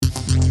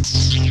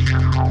Yes,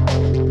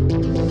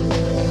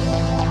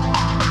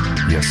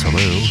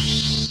 hello.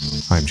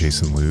 I'm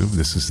Jason Louv.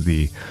 This is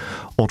the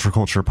Ultra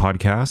Culture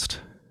Podcast.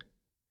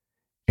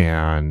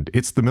 And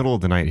it's the middle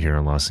of the night here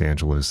in Los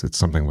Angeles. It's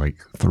something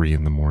like 3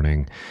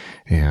 a.m.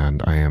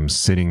 And I am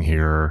sitting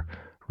here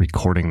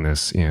recording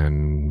this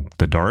in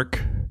the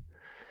dark.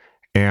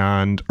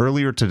 And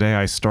earlier today,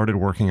 I started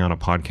working on a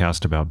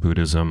podcast about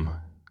Buddhism.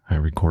 I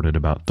recorded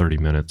about 30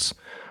 minutes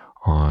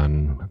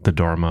on the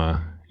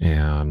Dharma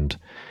and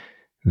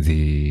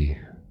the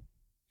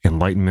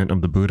enlightenment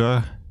of the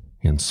Buddha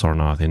in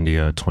Sarnath,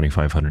 India,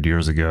 2,500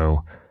 years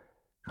ago.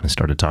 I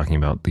started talking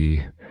about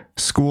the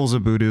schools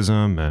of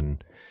Buddhism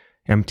and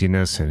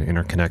emptiness and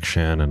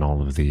interconnection and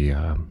all of the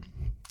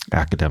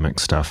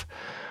academic stuff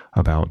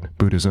about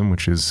Buddhism,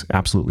 which is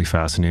absolutely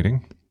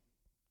fascinating.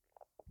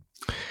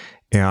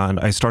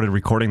 And I started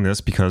recording this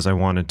because I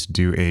wanted to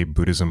do a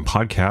Buddhism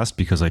podcast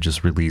because I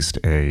just released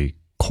a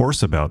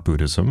course about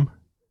Buddhism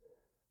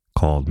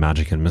called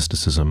Magic and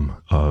Mysticism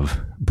of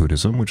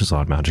Buddhism, which is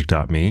on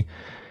magic.me,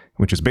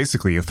 which is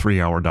basically a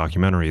 3-hour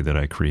documentary that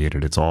I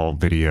created. It's all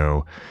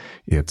video.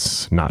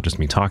 It's not just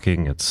me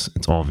talking. It's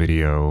all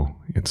video.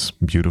 It's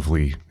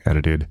beautifully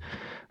edited.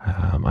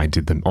 I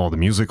did all the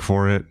music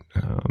for it.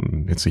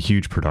 It's a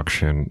huge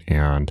production,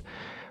 and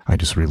I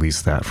just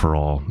released that for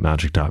all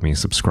magic.me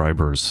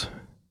subscribers.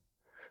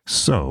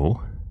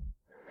 So,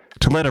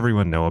 to let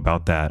everyone know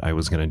about that, I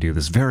was going to do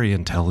this very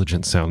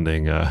intelligent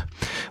sounding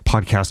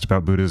podcast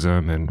about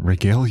Buddhism and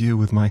regale you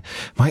with my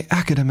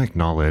academic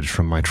knowledge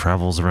from my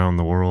travels around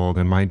the world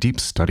and my deep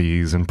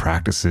studies and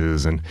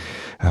practices and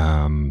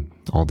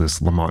all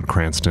this Lamont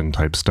Cranston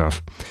type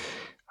stuff.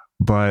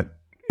 But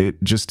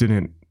it just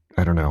didn't,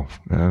 I don't know,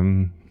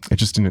 it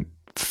just didn't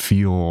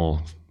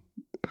feel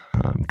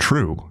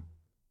true.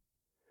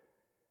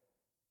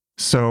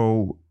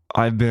 So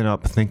I've been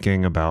up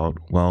thinking about,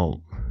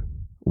 well,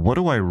 what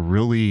do I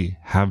really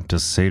have to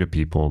say to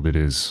people that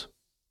is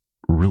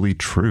really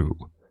true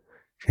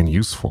and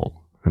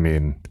useful? I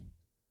mean,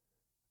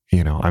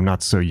 I'm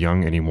not so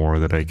young anymore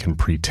that I can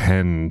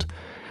pretend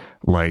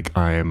like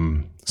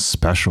I'm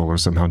special or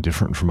somehow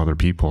different from other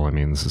people. I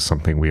mean, this is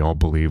something we all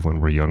believe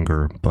when we're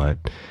younger, but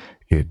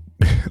it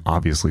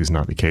obviously is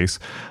not the case.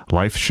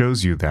 Life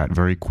shows you that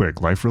very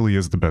quick. Life really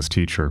is the best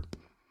teacher.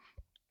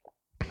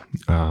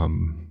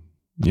 I'm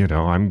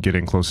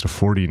getting close to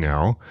 40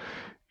 now.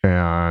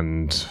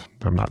 And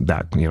I'm not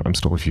that, I'm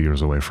still a few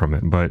years away from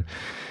it. But,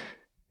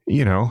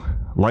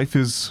 life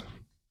is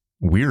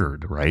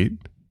weird, right?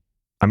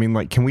 I mean,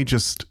 can we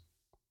just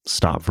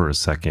stop for a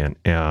second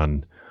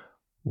and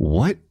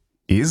what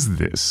is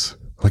this?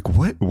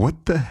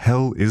 What the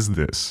hell is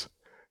this?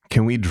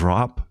 Can we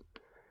drop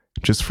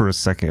just for a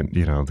second,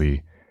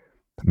 the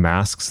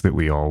masks that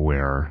we all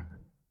wear,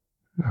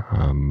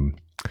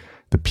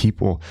 the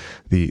people,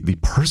 the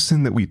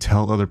person that we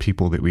tell other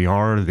people that we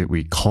are, that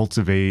we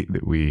cultivate,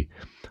 that we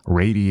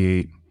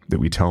radiate, that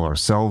we tell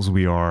ourselves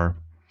we are,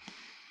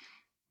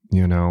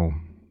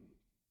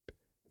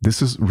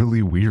 this is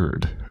really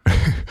weird.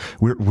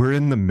 We're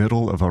in the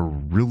middle of a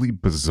really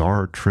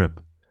bizarre trip.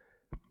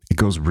 It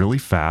goes really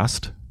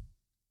fast.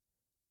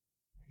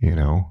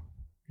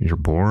 You're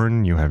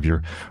born, you have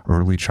your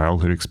early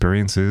childhood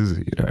experiences.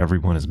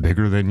 Everyone is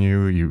bigger than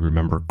you. You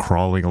remember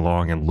crawling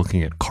along and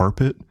looking at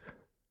carpet,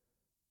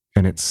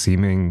 and it's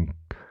seeming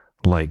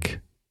like,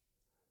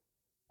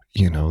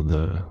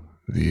 the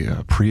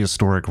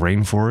prehistoric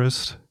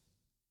rainforest.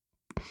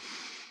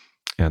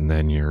 And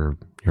then you're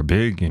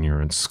big and you're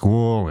in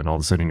school, and all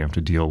of a sudden you have to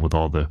deal with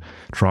all the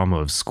trauma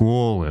of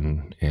school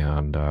and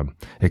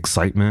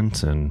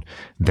excitement. And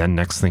then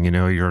next thing you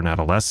know, you're an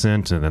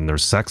adolescent, and then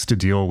there's sex to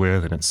deal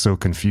with, and it's so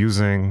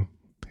confusing.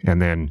 And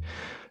then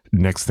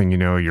next thing you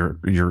know, you're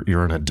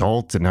an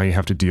adult, and now you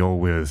have to deal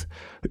with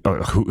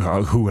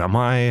who am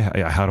I?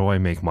 How do I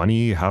make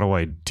money? How do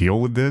I deal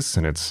with this?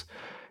 And it's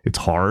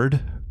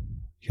hard,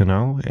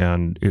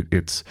 and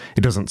it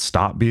doesn't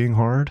stop being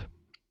hard,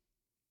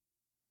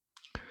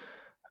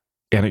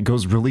 and it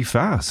goes really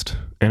fast,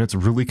 and it's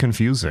really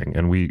confusing,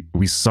 and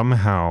we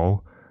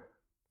somehow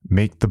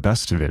make the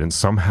best of it, and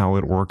somehow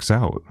it works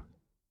out,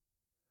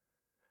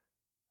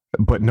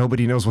 but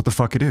nobody knows what the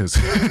fuck it is,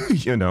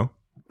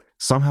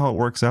 Somehow it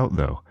works out,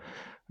 though.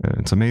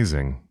 It's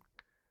amazing.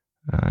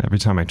 Every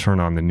time I turn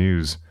on the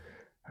news,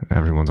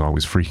 everyone's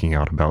always freaking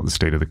out about the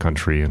state of the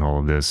country and all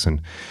of this.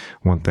 And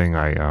one thing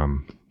I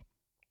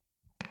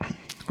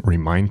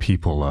remind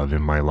people of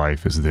in my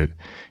life is that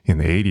in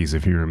the 80s,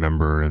 if you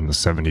remember, in the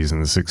 70s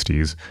and the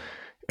 60s,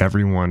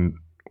 everyone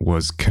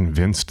was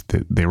convinced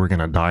that they were going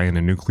to die in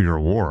a nuclear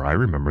war. I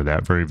remember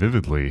that very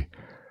vividly.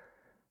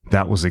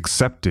 That was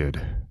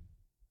accepted.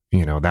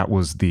 That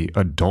was the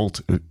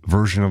adult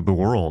version of the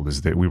world,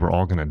 is that we were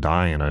all going to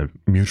die in a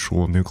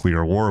mutual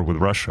nuclear war with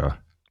Russia.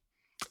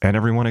 And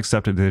everyone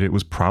accepted that it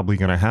was probably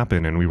going to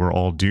happen, and we were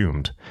all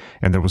doomed.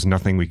 And there was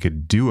nothing we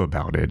could do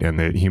about it, and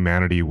that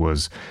humanity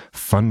was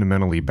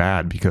fundamentally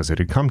bad because it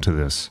had come to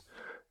this.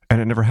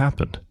 And it never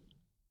happened.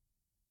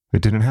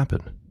 It didn't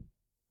happen.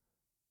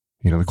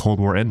 The Cold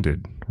War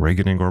ended.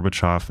 Reagan and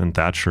Gorbachev and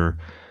Thatcher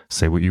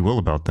say what you will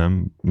about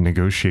them,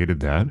 negotiated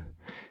that,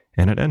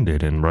 and it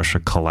ended. And Russia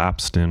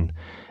collapsed in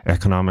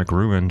economic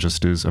ruin,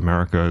 just as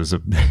America is,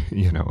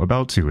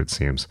 about to, it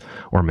seems.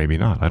 Or maybe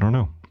not. I don't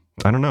know.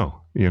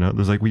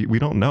 There's like, we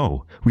don't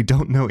know. We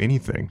don't know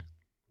anything.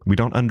 We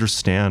don't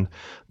understand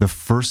the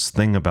first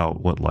thing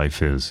about what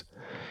life is.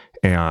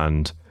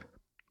 And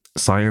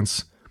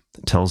science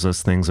tells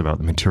us things about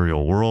the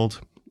material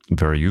world,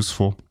 very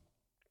useful.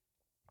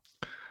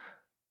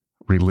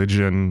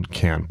 Religion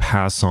can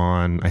pass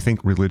on, I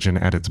think religion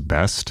at its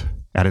best,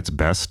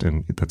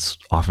 and that's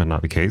often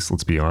not the case,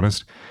 let's be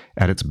honest,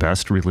 at its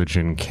best,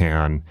 religion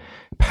can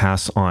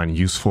pass on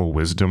useful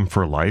wisdom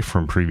for life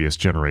from previous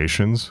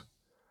generations.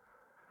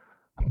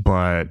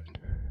 But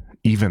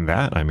even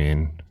that, I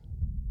mean,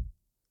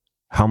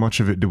 how much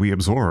of it do we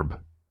absorb?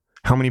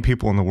 How many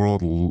people in the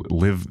world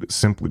live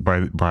simply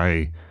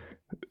by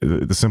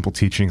the simple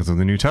teachings of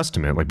the New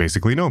Testament? Like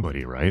basically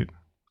nobody, right?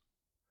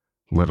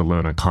 Let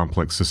alone a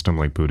complex system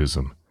like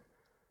Buddhism.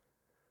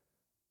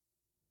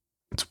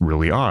 It's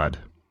really odd.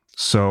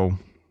 So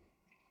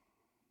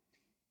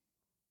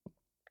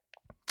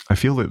I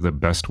feel that the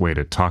best way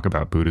to talk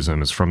about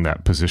Buddhism is from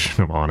that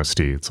position of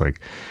honesty. It's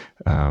like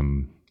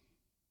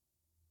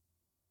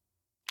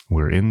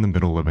we're in the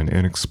middle of an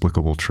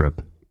inexplicable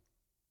trip.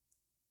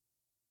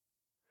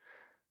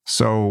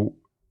 So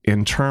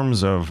in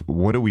terms of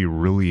what do we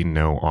really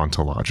know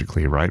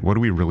ontologically, right? What do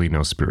we really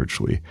know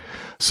spiritually?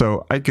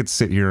 So I could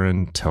sit here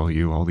and tell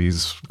you all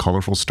these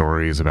colorful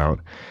stories about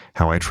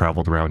how I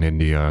traveled around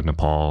India,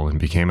 Nepal, and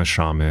became a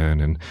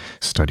shaman and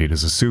studied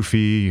as a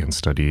Sufi and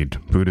studied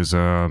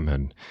Buddhism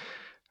and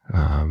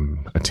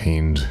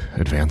attained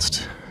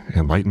advanced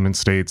enlightenment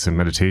states and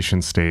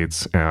meditation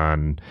states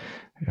and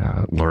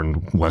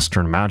learned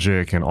Western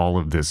magic and all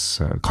of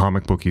this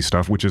comic booky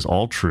stuff, which is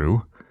all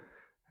true.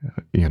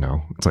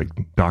 It's like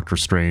Doctor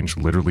Strange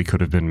literally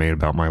could have been made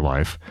about my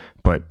life,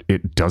 but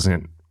it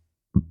doesn't,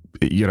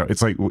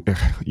 it's like,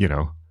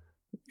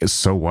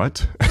 so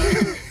what?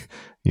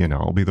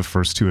 I'll be the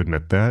first to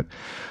admit that.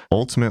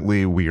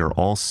 Ultimately, we are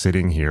all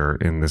sitting here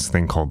in this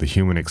thing called the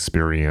human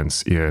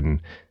experience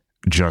in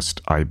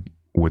just, I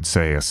would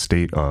say, a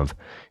state of,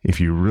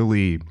 if you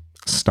really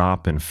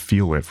stop and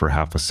feel it for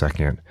half a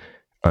second,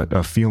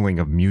 a feeling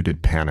of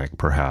muted panic,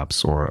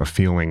 perhaps, or a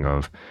feeling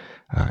of,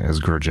 as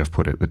Gurdjieff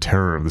put it, the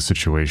terror of the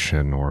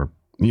situation, or,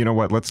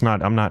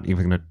 I'm not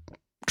even going to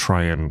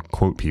try and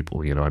quote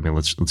people,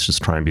 let's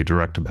just try and be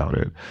direct about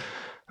it.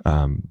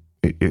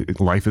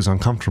 Life is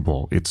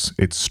uncomfortable. It's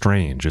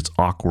strange. It's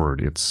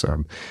awkward. It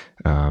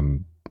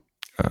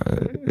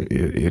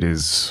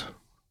is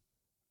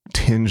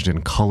tinged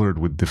and colored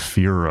with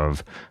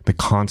the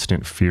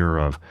constant fear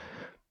of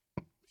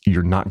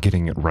you're not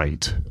getting it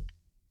right.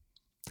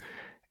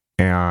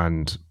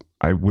 And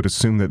I would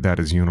assume that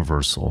is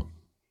universal.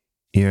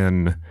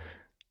 In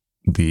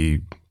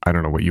the, I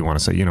don't know what you want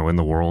to say, in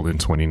the world in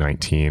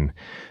 2019,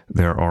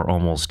 there are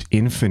almost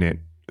infinite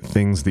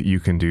things that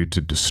you can do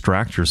to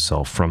distract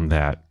yourself from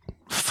that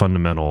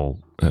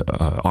fundamental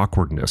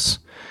awkwardness.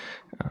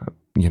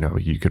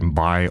 You can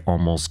buy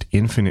almost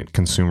infinite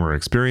consumer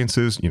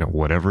experiences,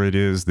 whatever it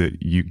is that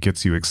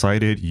gets you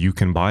excited, you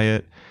can buy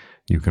it.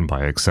 You can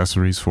buy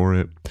accessories for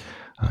it.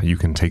 You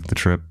can take the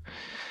trip.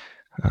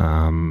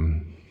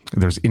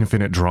 There's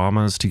infinite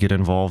dramas to get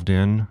involved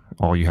in.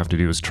 All you have to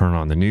do is turn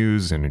on the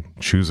news and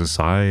choose a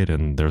side,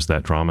 and there's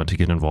that drama to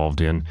get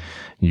involved in.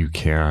 You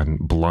can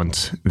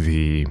blunt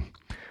the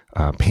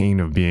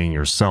pain of being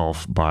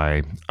yourself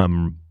by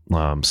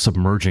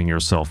submerging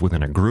yourself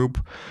within a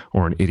group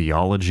or an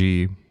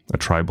ideology, a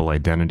tribal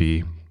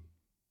identity.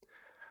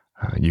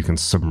 You can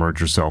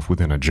submerge yourself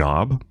within a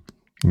job.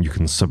 You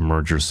can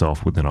submerge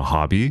yourself within a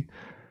hobby,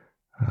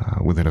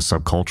 within a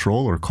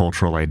subcultural or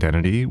cultural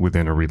identity,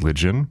 within a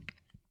religion.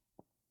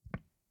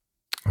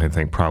 I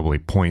think probably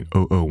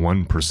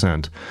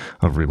 0.001%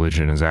 of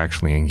religion is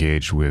actually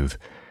engaged with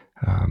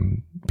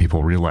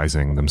people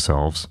realizing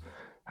themselves.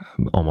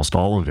 Almost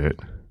all of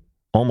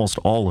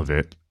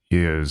it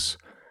is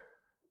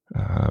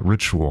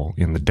ritual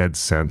in the dead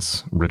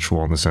sense,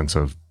 ritual in the sense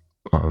of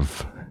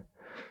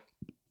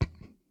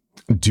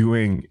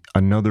doing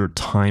another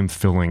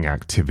time-filling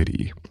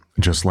activity,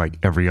 just like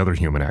every other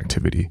human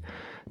activity.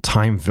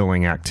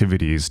 Time-filling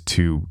activities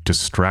to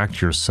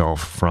distract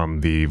yourself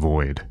from the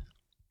void.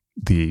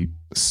 The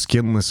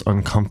skinless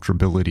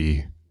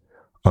uncomfortability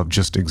of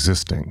just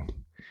existing.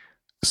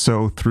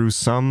 So through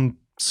some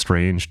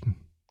strange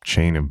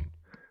chain of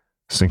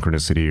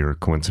synchronicity or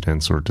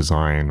coincidence or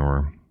design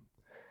or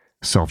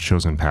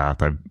self-chosen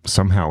path, I've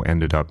somehow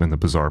ended up in the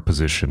bizarre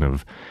position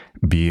of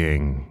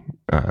being,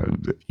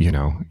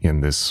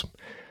 in this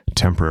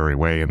temporary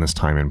way, in this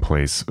time and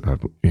place,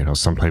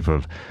 some type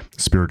of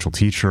spiritual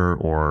teacher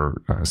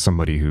or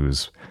somebody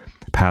who's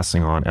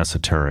passing on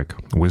esoteric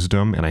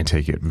wisdom, and I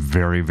take it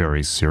very,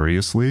 very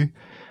seriously,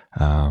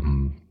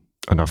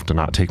 enough to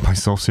not take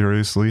myself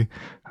seriously.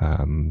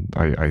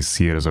 I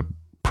see it as a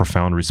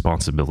profound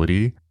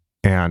responsibility,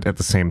 and at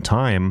the same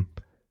time,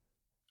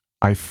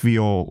 I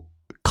feel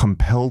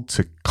compelled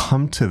to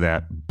come to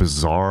that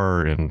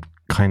bizarre and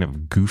kind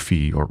of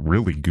goofy or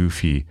really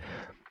goofy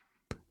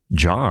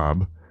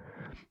job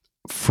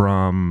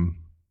from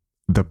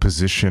the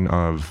position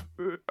of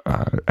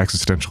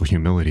existential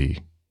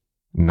humility,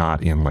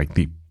 not in like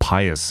the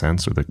pious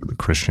sense or the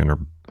Christian or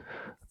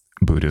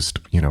Buddhist,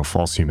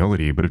 false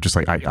humility, but it's just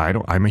like,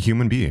 I'm a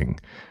human being.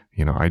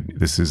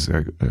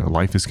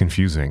 Life is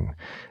confusing.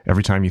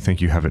 Every time you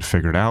think you have it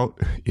figured out,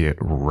 it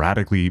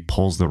radically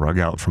pulls the rug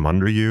out from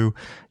under you.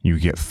 You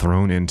get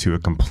thrown into a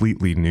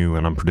completely new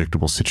and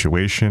unpredictable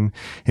situation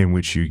in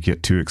which you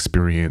get to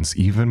experience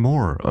even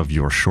more of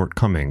your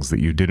shortcomings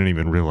that you didn't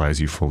even realize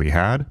you fully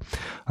had,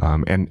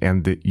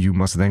 and that you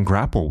must then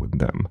grapple with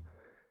them.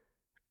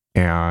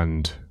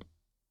 And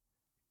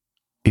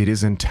it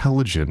is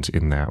intelligent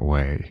in that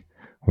way.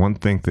 One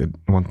thing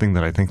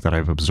that I think that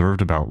I've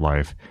observed about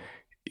life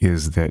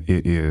is that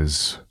it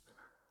is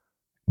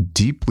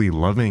deeply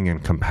loving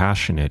and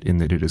compassionate in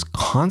that it is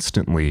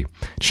constantly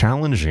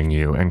challenging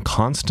you and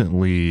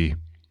constantly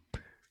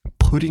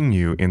putting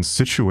you in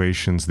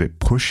situations that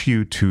push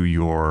you to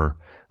your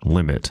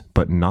limit,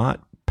 but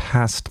not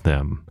past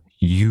them,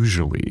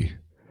 usually.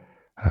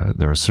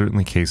 There are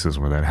certainly cases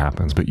where that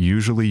happens, but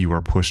usually you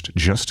are pushed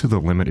just to the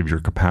limit of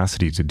your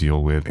capacity to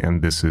deal with,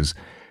 and this is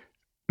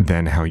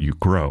then how you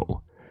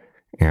grow.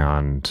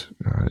 And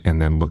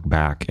then look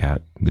back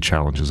at the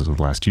challenges of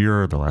the last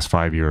year, the last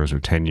 5 years or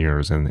 10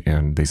 years,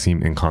 and they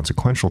seem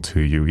inconsequential to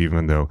you,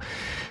 even though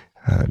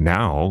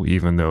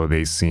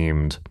they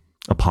seemed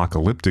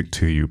apocalyptic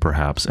to you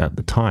perhaps at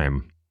the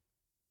time.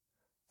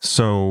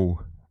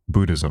 So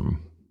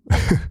Buddhism,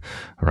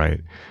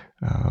 right?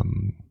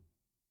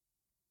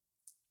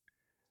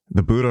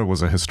 The Buddha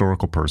was a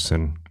historical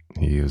person.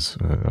 He is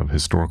of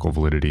historical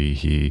validity.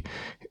 He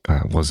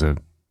was an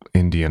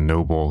Indian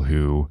noble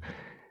who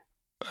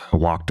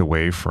walked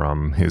away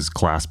from his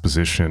class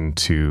position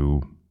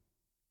to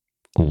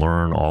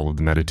learn all of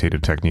the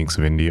meditative techniques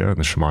of India and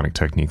the shamanic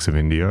techniques of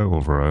India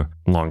over a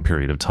long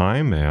period of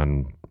time,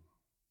 and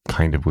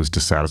kind of was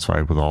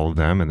dissatisfied with all of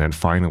them, and then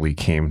finally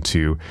came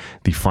to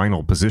the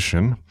final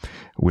position,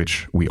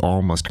 which we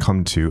all must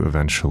come to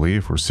eventually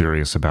if we're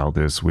serious about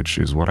this, which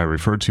is what I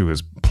refer to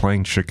as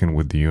playing chicken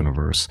with the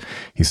universe.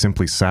 He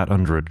simply sat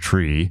under a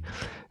tree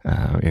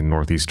in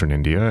northeastern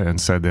India and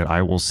said that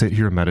I will sit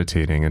here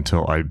meditating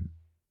until I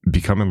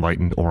become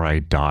enlightened or I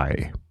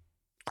die.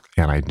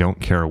 And I don't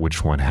care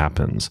which one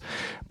happens,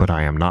 but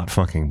I am not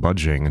fucking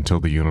budging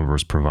until the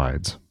universe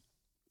provides,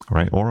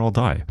 right? Or I'll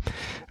die.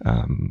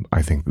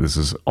 I think this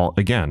is,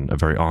 again, a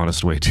very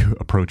honest way to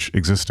approach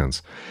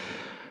existence.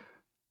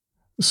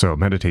 So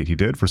meditate he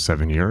did for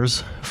 7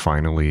 years,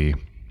 finally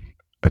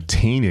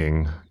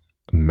attaining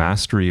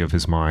mastery of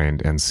his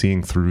mind and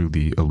seeing through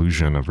the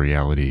illusion of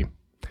reality.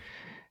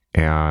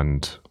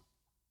 And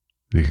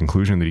the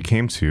conclusion that he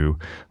came to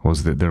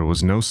was that there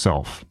was no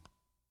self.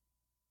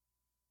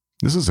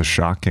 This is a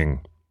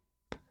shocking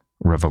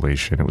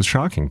revelation. It was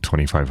shocking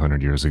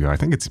 2,500 years ago. I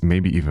think it's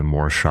maybe even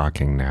more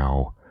shocking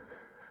now.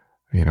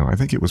 I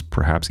think it was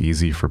perhaps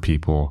easy for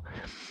people.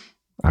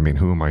 I mean,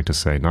 who am I to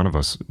say? None of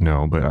us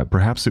know, but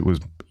perhaps it was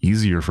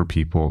easier for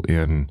people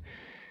in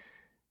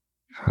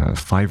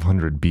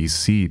 500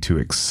 BC to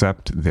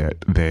accept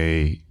that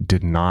they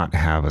did not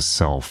have a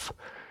self.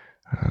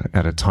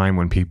 At a time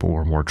when people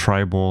were more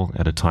tribal,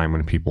 at a time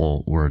when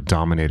people were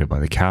dominated by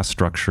the caste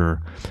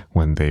structure,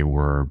 when they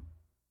were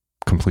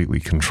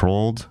completely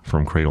controlled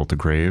from cradle to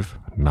grave,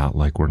 not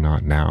like we're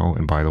not now.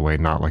 And by the way,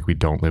 not like we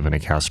don't live in a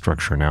caste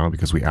structure now,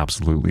 because we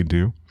absolutely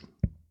do.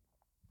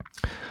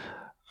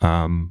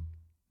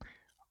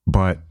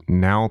 But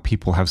now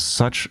people have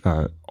such,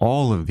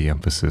 all of the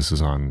emphasis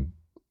is on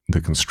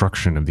the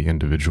construction of the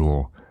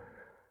individual,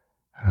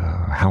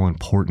 how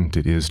important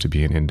it is to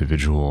be an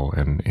individual,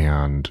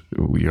 and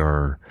we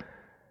are,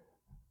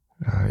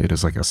 it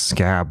is like a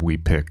scab we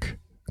pick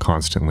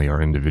constantly,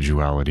 our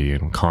individuality,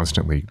 and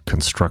constantly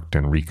construct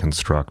and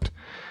reconstruct,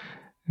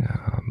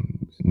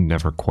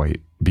 never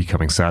quite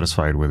becoming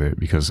satisfied with it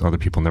because other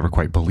people never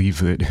quite believe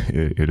that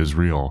it is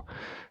real.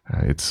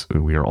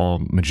 We are all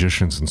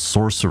magicians and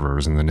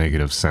sorcerers in the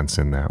negative sense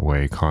in that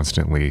way,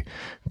 constantly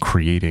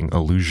creating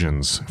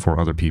illusions for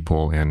other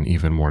people and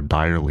even more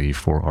direly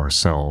for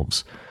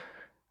ourselves.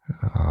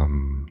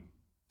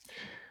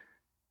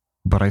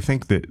 But I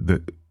think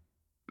that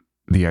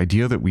the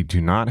idea that we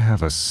do not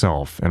have a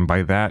self, and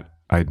by that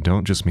I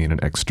don't just mean an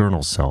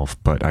external self,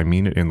 but I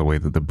mean it in the way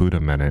that the Buddha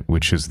meant it,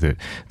 which is that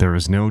there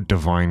is no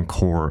divine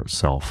core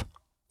self.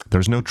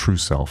 There's no true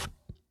self.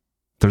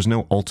 There's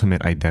no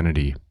ultimate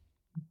identity,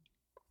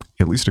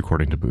 at least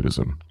according to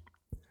Buddhism.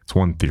 It's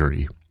one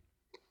theory.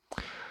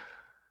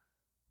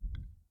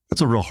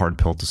 That's a real hard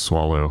pill to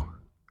swallow.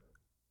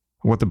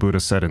 What the Buddha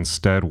said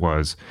instead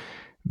was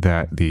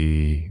that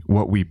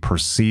what we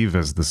perceive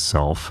as the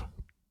self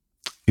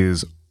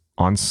is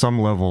on some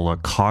level a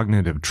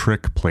cognitive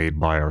trick played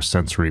by our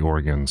sensory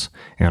organs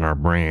and our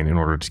brain in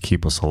order to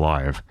keep us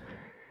alive.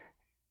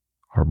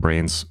 Our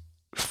brains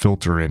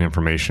filter in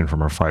information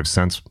from our 5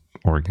 sense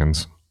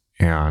organs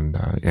and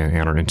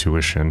our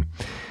intuition,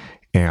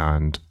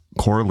 and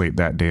correlate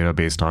that data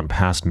based on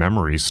past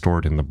memories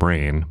stored in the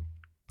brain.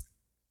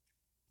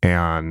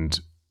 And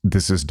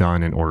this is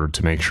done in order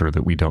to make sure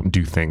that we don't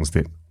do things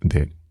that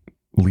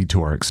lead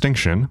to our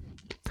extinction,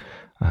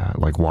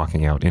 like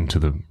walking out into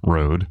the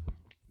road,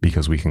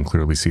 because we can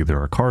clearly see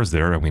there are cars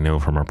there, and we know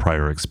from our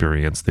prior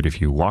experience that if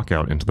you walk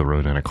out into the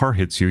road and a car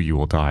hits you, you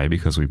will die,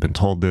 because we've been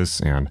told this,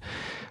 and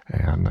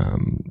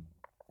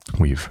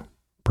we've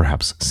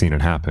perhaps seen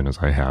it happen, as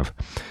I have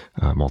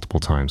multiple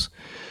times.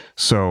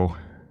 So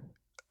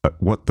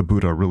what the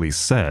Buddha really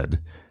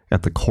said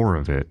at the core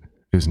of it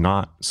is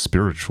not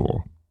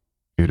spiritual.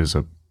 It is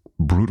a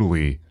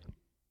brutally,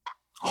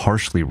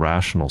 harshly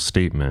rational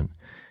statement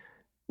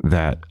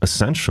that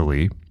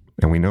essentially,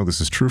 and we know this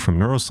is true from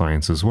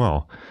neuroscience as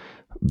well,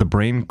 the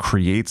brain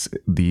creates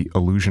the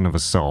illusion of a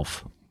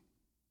self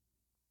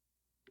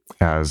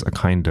as a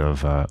kind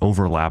of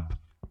overlap,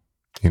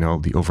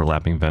 the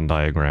overlapping Venn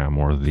diagram,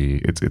 or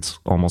it's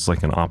almost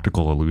like an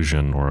optical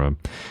illusion or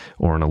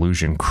an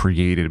illusion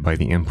created by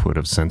the input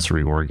of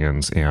sensory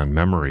organs and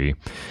memory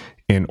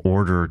in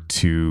order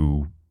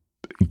to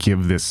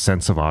give this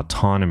sense of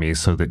autonomy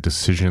so that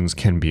decisions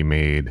can be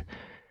made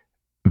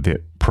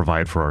that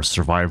provide for our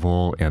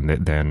survival, and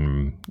that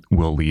then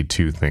will lead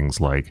to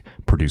things like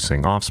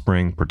producing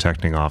offspring,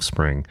 protecting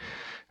offspring,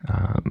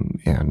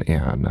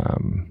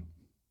 and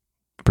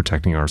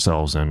protecting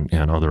ourselves and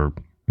other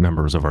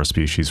members of our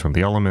species from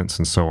the elements,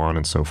 and so on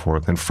and so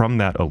forth. And from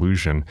that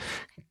illusion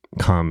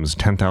comes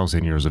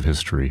 10,000 years of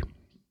history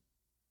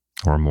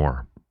or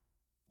more.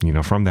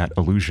 From that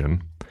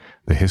illusion,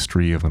 the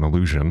history of an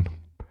illusion,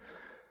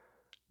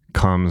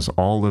 comes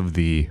all of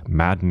the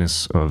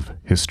madness of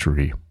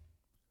history,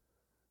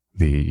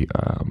 the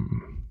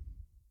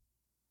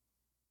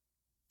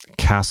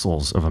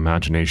castles of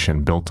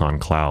imagination built on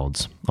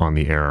clouds, on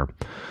the air,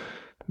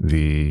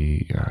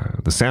 the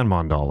sand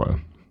mandala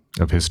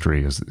of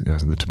history, as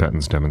the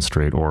Tibetans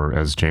demonstrate, or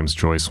as James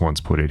Joyce once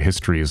put it,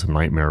 history is a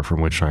nightmare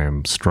from which I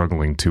am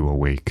struggling to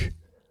awake.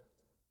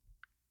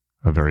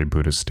 A very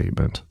Buddhist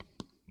statement.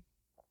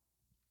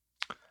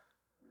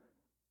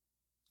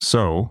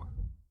 So,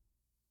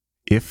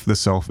 if the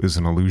self is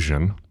an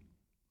illusion,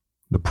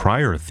 the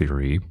prior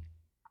theory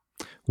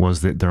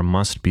was that there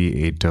must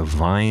be a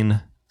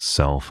divine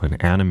self, an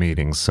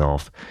animating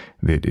self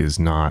that is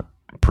not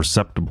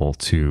perceptible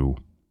to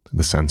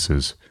the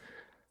senses,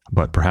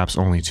 but perhaps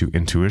only to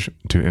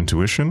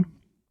intuition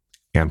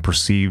and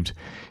perceived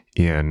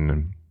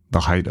in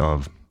the height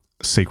of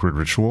sacred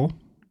ritual,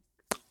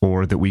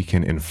 or that we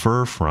can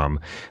infer from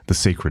the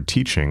sacred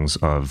teachings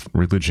of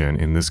religion,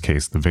 in this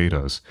case, the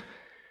Vedas.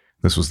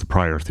 This was the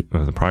prior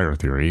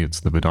theory. It's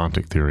the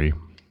Vedantic theory.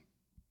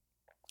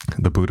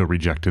 The Buddha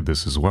rejected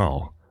this as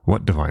well.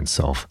 What divine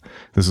self?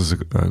 This is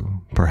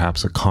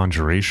perhaps a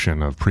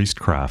conjuration of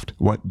priestcraft.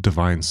 What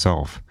divine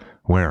self?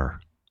 Where?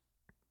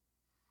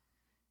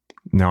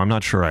 Now, I'm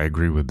not sure I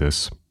agree with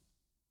this,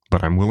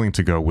 but I'm willing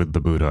to go with the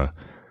Buddha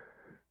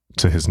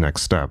to his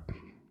next step,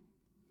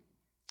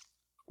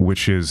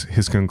 which is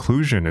his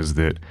conclusion is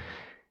that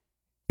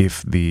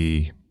if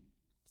the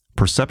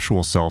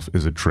perceptual self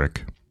is a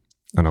trick,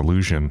 an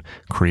illusion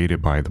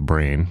created by the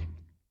brain,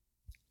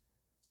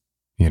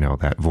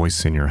 that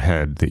voice in your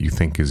head that you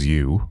think is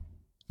you,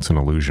 it's an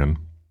illusion.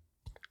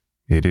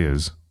 It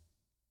is.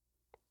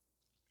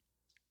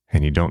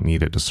 And you don't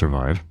need it to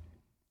survive.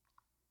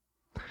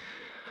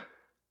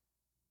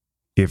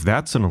 If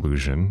that's an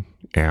illusion,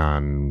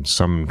 and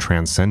some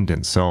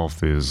transcendent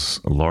self is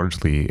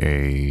largely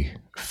a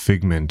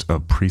figment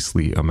of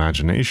priestly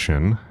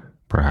imagination,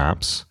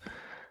 perhaps,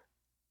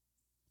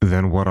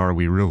 then what are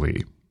we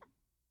really?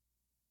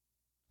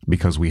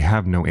 Because we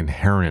have no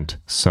inherent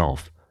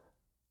self.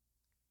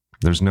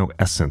 There's no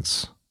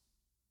essence.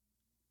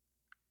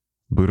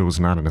 Buddha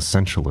was not an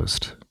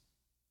essentialist.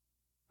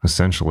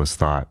 Essentialist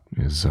thought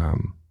is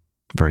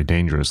very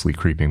dangerously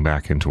creeping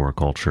back into our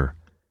culture.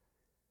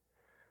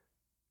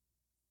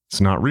 It's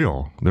not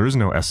real. There is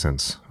no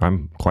essence.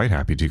 I'm quite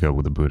happy to go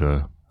with the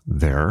Buddha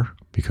there,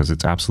 because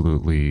it's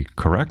absolutely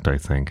correct, I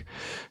think.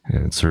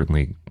 It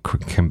certainly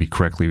can be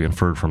correctly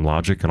inferred from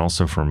logic and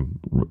also from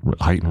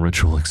heightened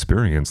ritual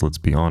experience, let's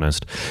be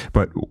honest.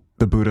 But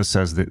the Buddha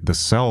says that the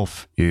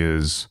self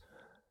is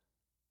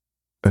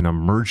an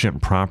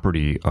emergent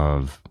property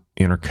of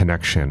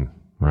interconnection,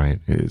 right?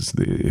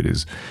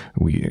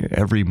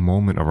 Every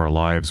moment of our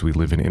lives, we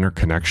live in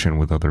interconnection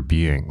with other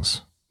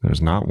beings. There's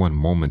not one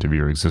moment of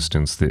your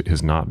existence that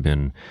has not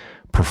been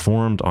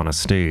performed on a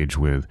stage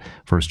with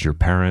first your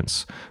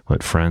parents,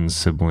 but friends,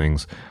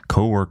 siblings,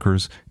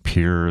 co-workers,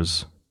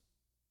 peers,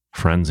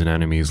 friends and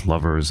enemies,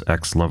 lovers,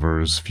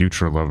 ex-lovers,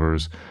 future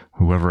lovers,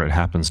 whoever it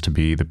happens to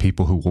be, the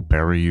people who will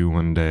bury you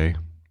one day.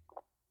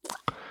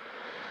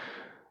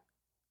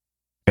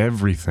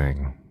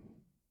 Everything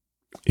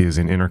is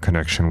in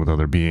interconnection with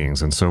other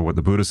beings. And so what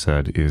the Buddha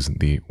said is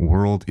the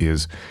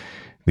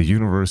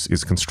universe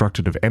is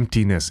constructed of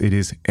emptiness. It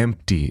is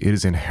empty. It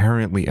is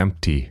inherently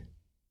empty.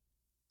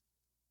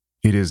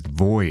 It is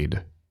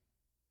void.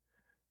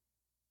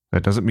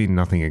 That doesn't mean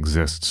nothing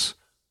exists.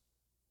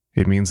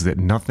 It means that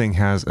nothing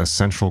has a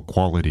central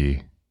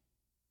quality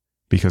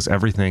because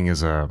everything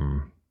is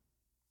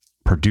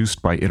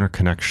produced by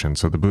interconnection.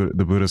 So the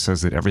Buddha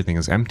says that everything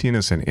is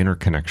emptiness and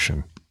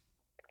interconnection.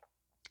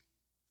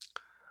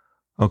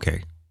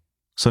 Okay,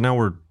 so now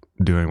we're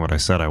doing what I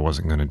said I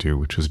wasn't going to do,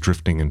 which is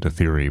drifting into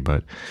theory,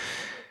 but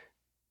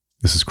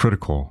this is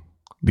critical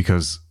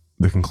because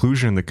the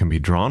conclusion that can be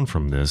drawn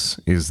from this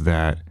is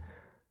that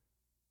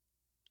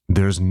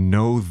there's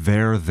no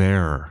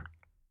there.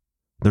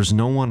 There's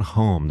no one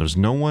home. There's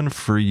no one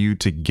for you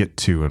to get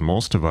to. And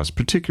most of us,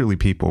 particularly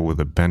people with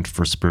a bent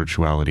for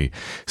spirituality,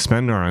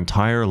 spend our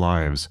entire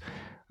lives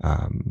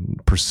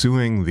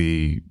pursuing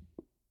the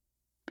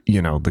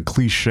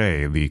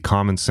cliche, the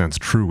common sense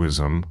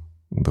truism.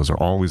 Those are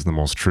always the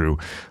most true,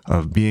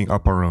 of being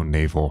up our own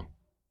navel,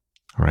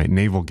 all right?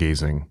 Navel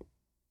gazing.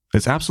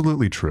 It's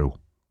absolutely true.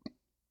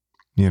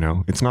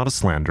 It's not a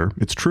slander.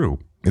 It's true.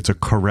 It's a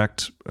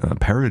correct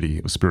parody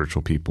of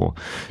spiritual people,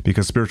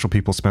 because spiritual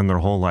people spend their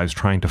whole lives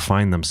trying to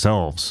find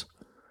themselves.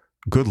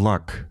 Good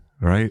luck,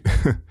 right?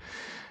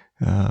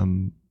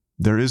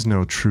 There is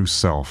no true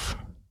self.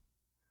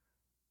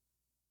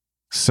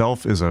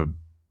 Self is a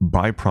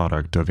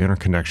byproduct of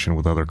interconnection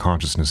with other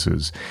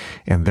consciousnesses.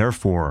 And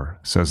therefore,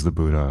 says the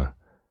Buddha,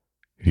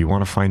 if you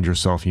want to find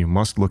yourself, you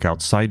must look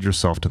outside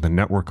yourself to the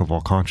network of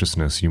all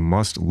consciousness. You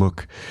must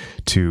look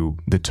to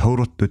the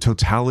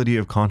totality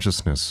of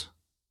consciousness.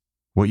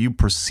 What you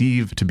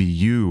perceive to be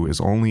you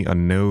is only a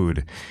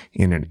node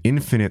in an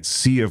infinite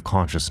sea of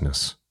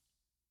consciousness.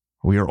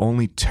 We are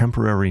only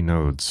temporary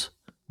nodes,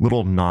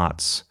 little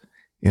knots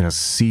in a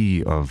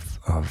sea of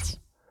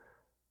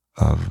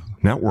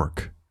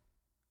network,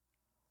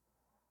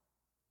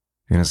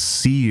 in a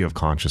sea of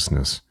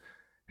consciousness.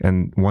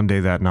 And one day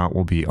that knot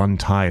will be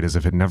untied as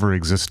if it never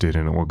existed,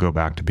 and it will go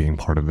back to being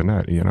part of the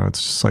net.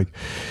 It's just like,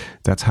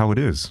 that's how it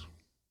is.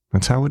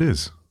 That's how it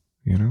is.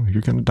 You're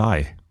going to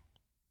die.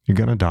 You're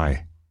going to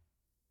die.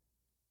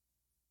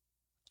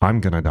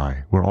 I'm going to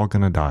die. We're all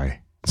going to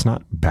die. It's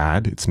not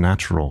bad. It's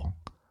natural.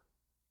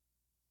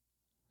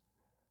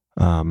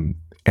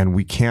 And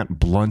we can't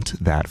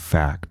blunt that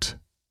fact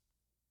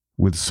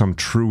with some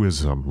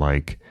truism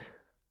like,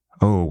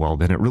 oh, well,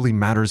 then it really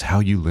matters how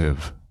you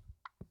live,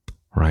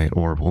 right?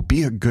 Or, well,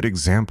 be a good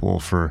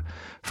example for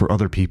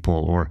other people,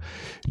 or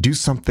do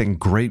something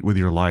great with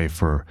your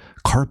life, or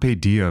carpe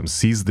diem,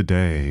 seize the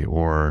day,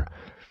 or,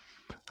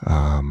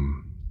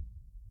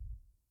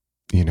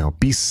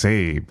 be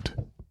saved,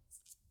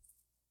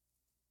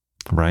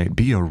 right?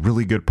 Be a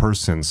really good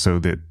person so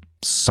that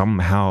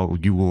somehow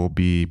you will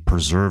be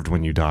preserved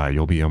when you die.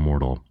 You'll be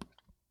immortal.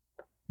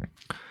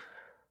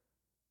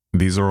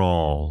 These are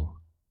all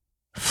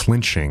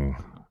flinching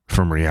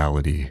from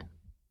reality.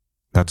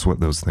 That's what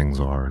those things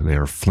are. They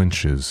are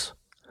flinches.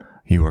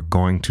 You are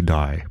going to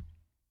die.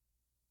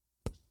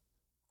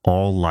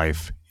 All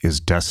life is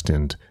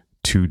destined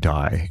to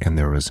die, and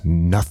there is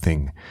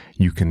nothing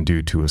you can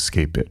do to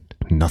escape it.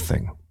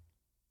 Nothing.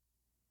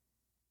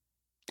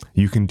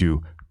 You can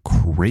do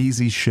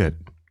crazy shit.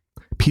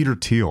 Peter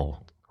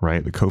Thiel,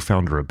 right, the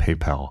co-founder of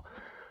PayPal,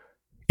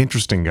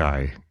 interesting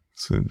guy.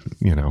 So,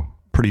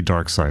 pretty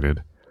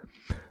dark-sided.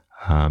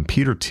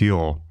 Peter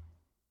Thiel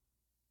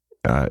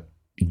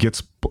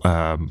gets,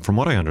 from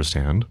what I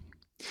understand,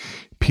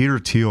 Peter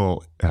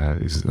Thiel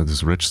is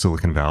this rich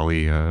Silicon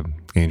Valley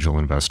angel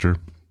investor,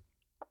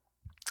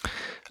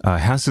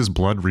 has his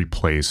blood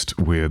replaced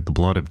with the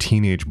blood of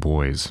teenage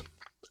boys.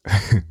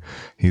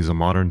 He's a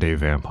modern day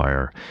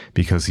vampire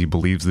because he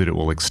believes that it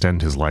will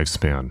extend his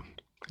lifespan.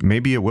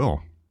 Maybe it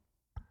will.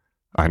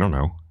 I don't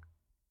know.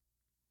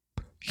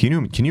 Can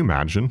you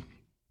imagine,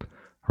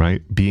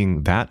 right?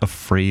 Being that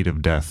afraid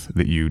of death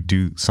that you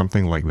do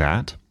something like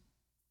that?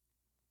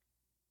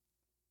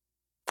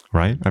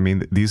 Right? I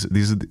mean, this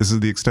is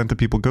the extent that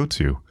people go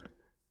to.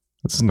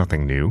 This is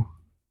nothing new.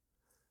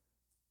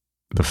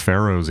 The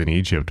pharaohs in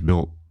Egypt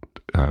built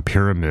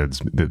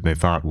pyramids that they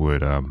thought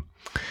would, and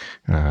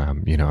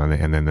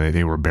then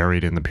they were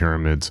buried in the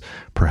pyramids,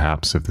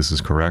 perhaps, if this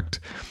is correct.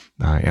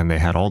 And they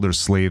had all their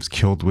slaves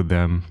killed with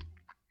them.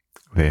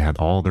 They had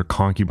all their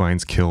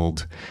concubines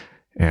killed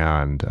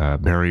and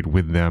buried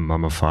with them,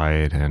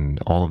 mummified, and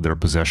all of their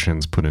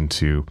possessions put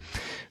into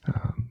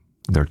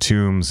their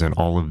tombs and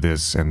all of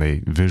this. And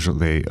they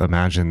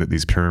imagined that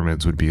these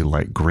pyramids would be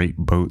like great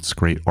boats,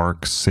 great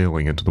arcs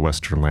sailing into the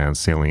Western lands,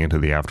 sailing into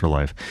the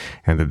afterlife,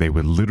 and that they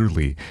would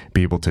literally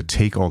be able to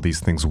take all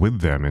these things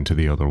with them into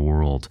the other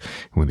world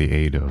with the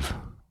aid of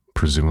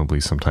presumably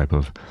some type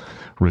of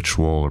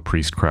ritual or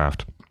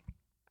priestcraft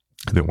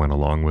that went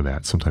along with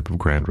that, some type of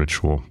grand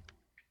ritual.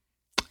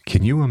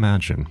 Can you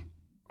imagine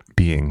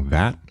being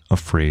that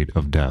afraid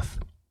of death?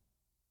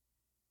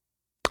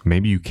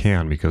 Maybe you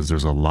can, because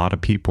there's a lot of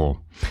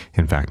people,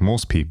 in fact,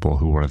 most people,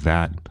 who are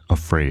that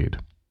afraid.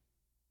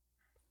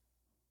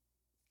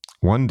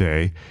 One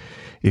day,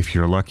 if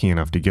you're lucky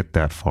enough to get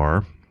that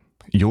far,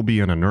 you'll be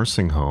in a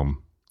nursing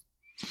home.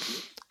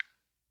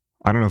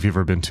 I don't know if you've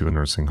ever been to a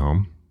nursing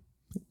home.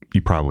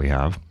 You probably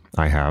have.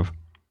 I have.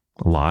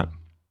 A lot.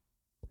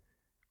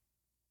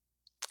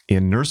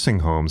 in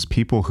nursing homes,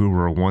 people who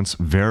were once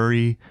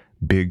very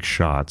big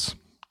shots,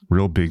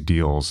 real big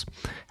deals,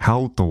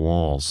 howl at the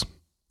walls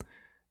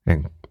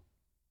and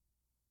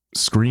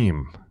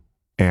scream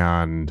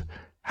and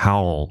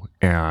howl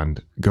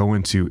and go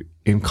into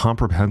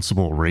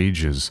incomprehensible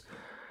rages.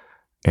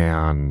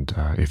 And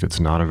if it's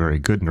not a very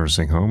good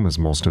nursing home, as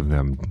most of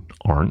them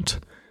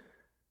aren't,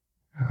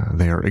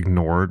 they are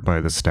ignored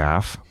by the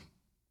staff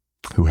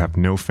who have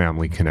no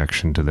family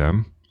connection to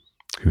them,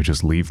 who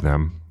just leave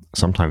them,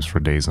 sometimes for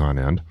days on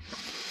end,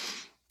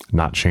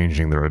 not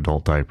changing their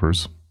adult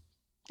diapers.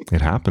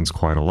 It happens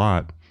quite a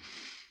lot.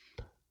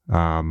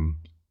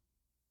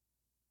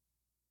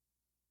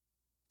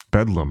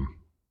 Bedlam,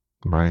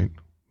 right?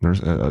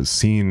 There's a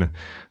scene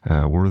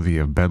worthy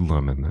of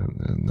Bedlam in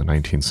the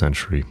 19th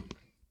century.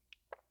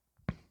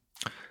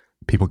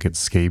 People get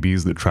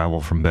scabies that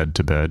travel from bed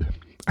to bed.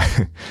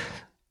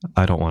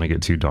 I don't want to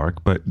get too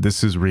dark, but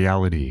this is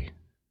reality.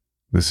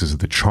 This is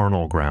the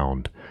charnel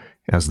ground,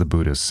 as the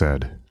Buddhists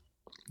said.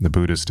 The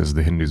Buddhists, as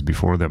the Hindus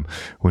before them,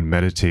 would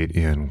meditate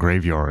in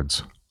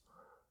graveyards,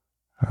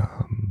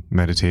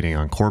 meditating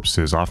on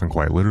corpses, often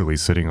quite literally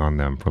sitting on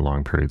them for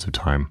long periods of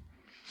time.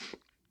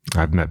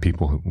 I've met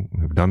people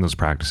who've done those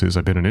practices.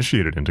 I've been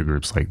initiated into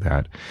groups like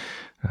that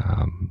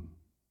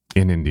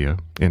in India,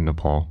 in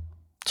Nepal.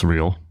 It's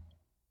real.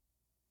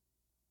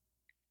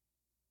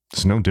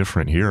 It's no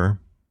different here.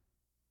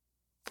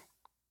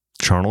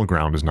 Charnel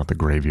ground is not the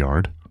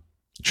graveyard.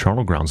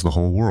 Charnel ground's the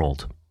whole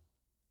world.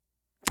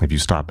 If you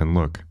stop and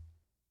look,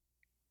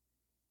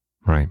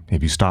 right?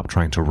 If you stop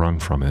trying to run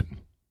from it.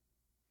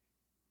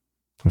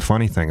 The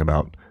funny thing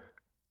about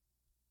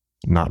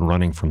not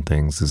running from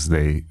things is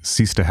they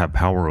cease to have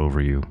power over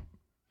you.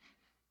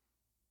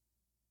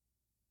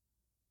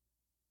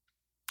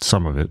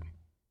 Some of it.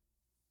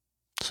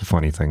 It's a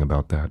funny thing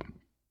about that.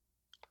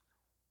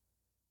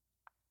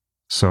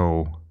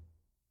 So,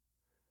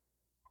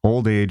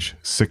 old age,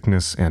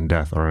 sickness, and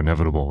death are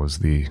inevitable, as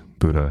the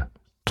Buddha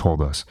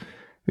told us.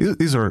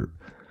 These are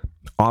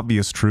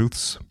obvious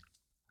truths.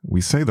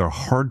 We say they're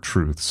hard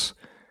truths.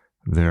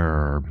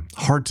 They're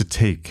hard to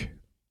take,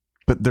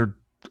 but they're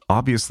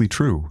obviously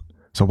true.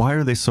 So why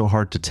are they so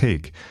hard to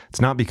take? It's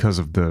not because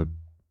of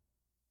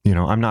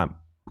I'm not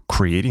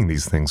creating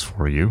these things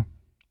for you.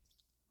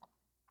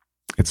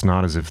 It's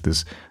not as if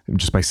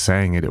just by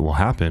saying it will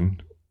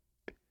happen.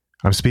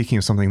 I'm speaking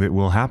of something that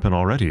will happen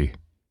already.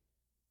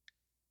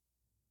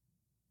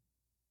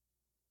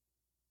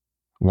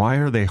 Why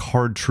are they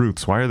hard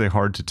truths? Why are they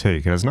hard to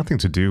take? It has nothing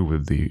to do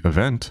with the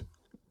event.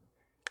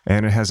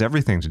 And it has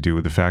everything to do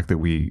with the fact that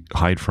we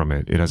hide from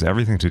it. It has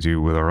everything to do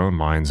with our own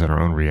minds and our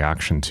own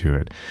reaction to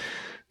it.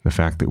 The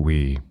fact that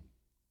we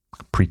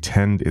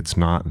pretend it's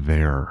not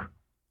there.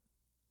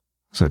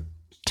 It's a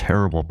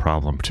terrible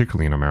problem,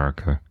 particularly in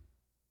America.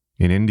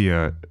 In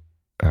India,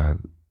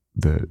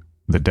 the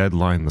dead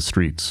line the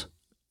streets.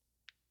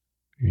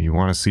 You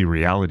want to see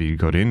reality, you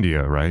go to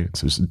India, right?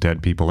 It's just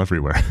dead people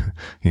everywhere,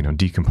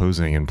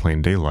 decomposing in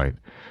plain daylight.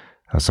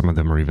 Some of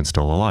them are even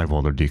still alive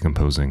while they're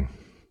decomposing.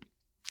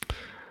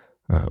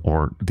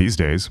 Or these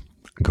days,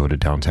 go to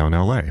downtown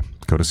LA,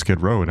 go to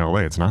Skid Row in LA.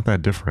 It's not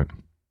that different.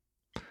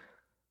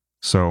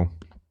 So,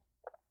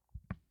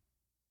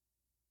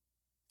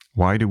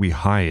 why do we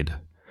hide?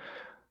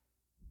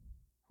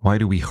 Why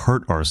do we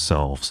hurt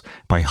ourselves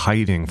by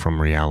hiding from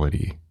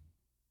reality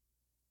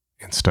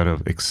instead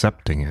of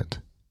accepting it?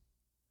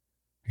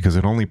 Because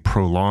it only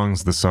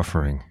prolongs the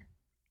suffering.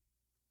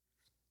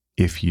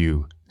 If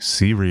you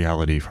see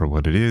reality for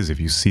what it is, if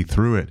you see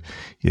through it,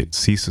 it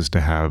ceases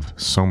to have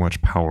so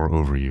much power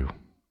over you.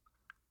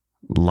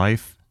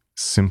 Life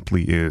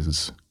simply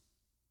is.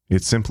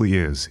 It simply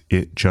is.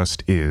 It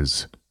just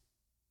is.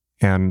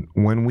 And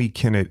when we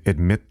can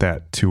admit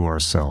that to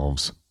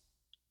ourselves,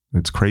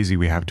 it's crazy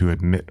we have to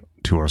admit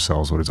to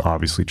ourselves what is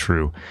obviously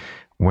true.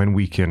 When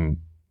we can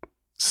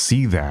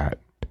see that,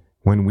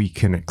 when we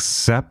can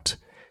accept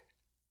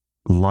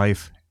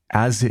life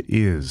as it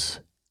is,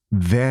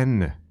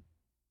 then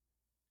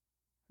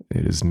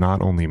it is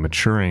not only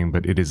maturing,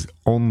 but it is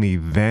only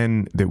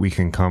then that we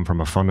can come from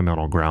a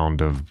fundamental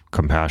ground of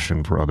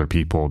compassion for other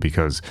people,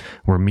 because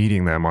we're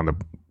meeting them on the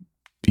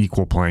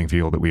equal playing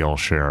field that we all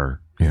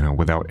share,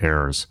 without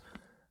errors.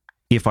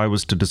 If I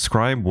was to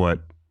describe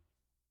what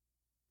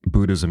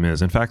Buddhism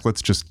is, in fact,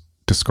 let's just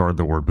discard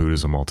the word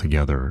Buddhism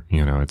altogether.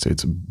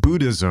 It's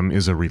Buddhism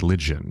is a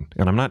religion,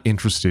 and I'm not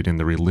interested in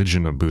the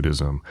religion of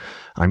Buddhism.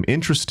 I'm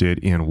interested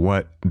in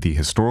what the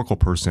historical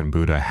person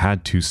Buddha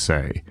had to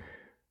say,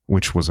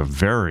 which was a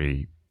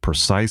very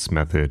precise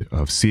method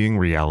of seeing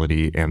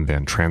reality and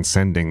then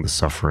transcending the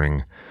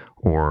suffering,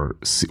 or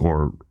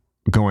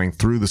going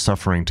through the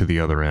suffering to the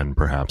other end,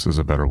 perhaps is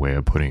a better way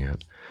of putting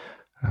it.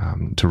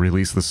 To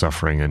release the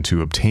suffering and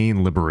to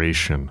obtain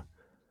liberation,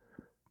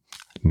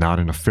 not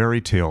in a fairy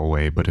tale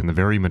way, but in the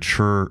very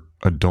mature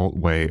adult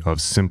way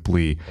of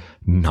simply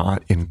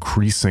not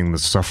increasing the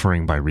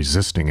suffering by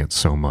resisting it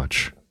so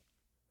much,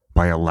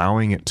 by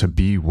allowing it to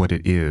be what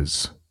it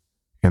is,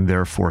 and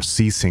therefore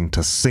ceasing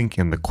to sink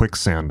in the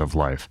quicksand of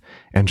life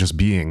and just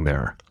being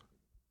there.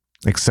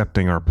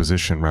 accepting our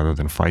position rather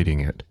than fighting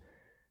it,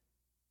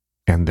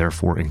 and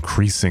therefore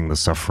increasing the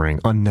suffering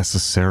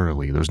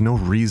unnecessarily. There's no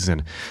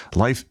reason.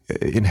 Life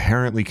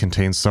inherently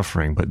contains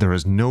suffering, but there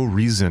is no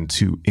reason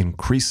to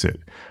increase it.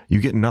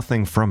 You get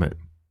nothing from it.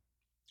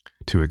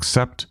 To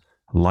accept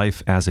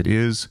life as it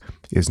is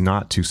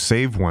not to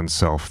save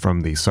oneself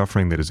from the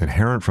suffering that is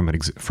inherent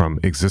from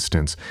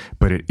existence,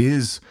 but it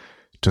is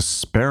to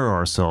spare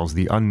ourselves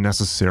the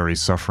unnecessary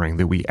suffering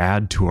that we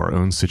add to our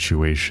own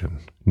situation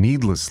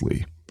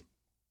needlessly.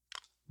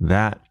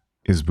 That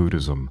is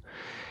Buddhism.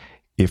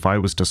 If I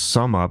was to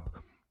sum up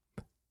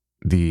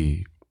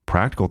the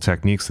practical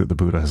techniques that the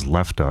Buddha has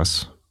left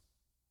us,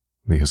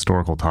 the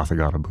historical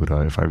Tathagata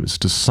Buddha, if I was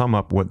to sum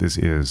up what this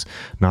is,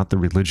 not the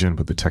religion,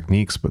 but the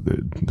techniques, but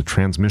the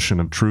transmission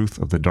of truth,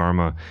 of the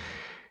Dharma,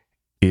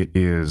 it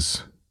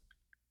is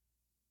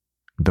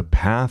the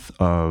path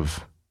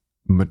of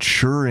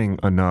maturing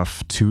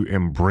enough to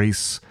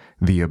embrace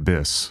the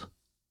abyss,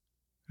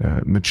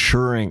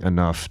 maturing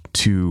enough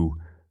to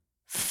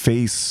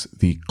face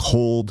the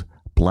cold,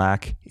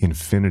 black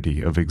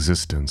infinity of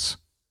existence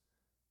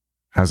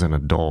as an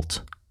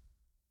adult,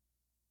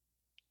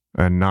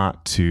 and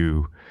not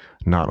to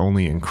not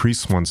only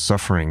increase one's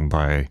suffering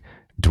by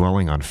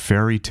dwelling on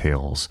fairy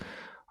tales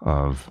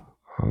of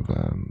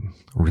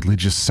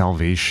religious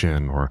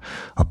salvation or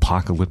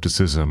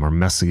apocalypticism or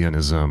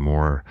messianism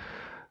or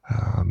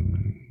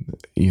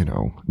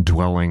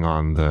dwelling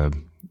on the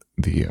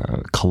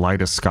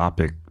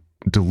kaleidoscopic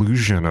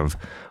delusion of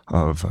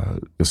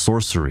the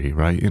sorcery,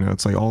 right?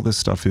 It's like all this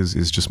stuff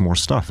is just more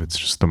stuff. It's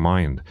just the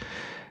mind.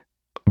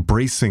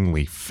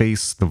 Bracingly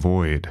face the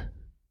void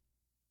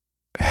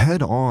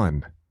head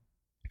on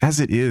as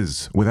it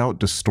is, without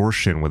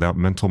distortion, without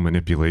mental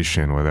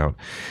manipulation,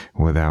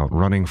 without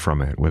running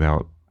from it,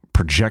 without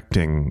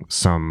projecting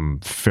some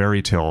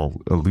fairy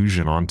tale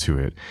illusion onto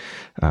it,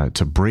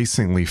 to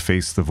bracingly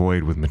face the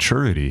void with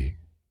maturity.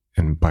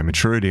 And by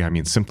maturity, I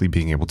mean simply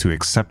being able to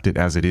accept it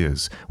as it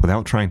is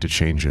without trying to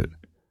change it,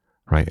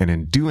 right? And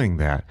in doing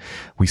that,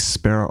 we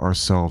spare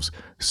ourselves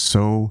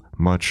so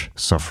much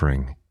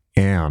suffering.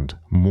 And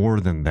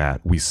more than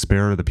that, we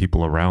spare the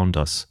people around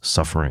us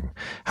suffering.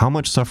 How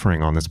much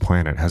suffering on this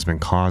planet has been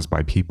caused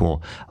by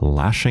people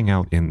lashing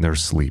out in their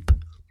sleep,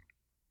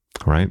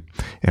 right?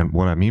 And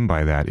what I mean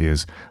by that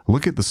is,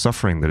 look at the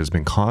suffering that has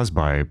been caused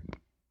by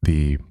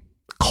the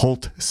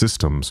cult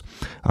systems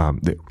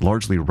that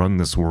largely run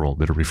this world,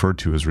 that are referred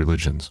to as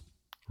religions,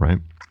 right?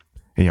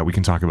 And yeah, we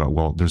can talk about,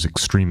 well, there's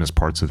extremist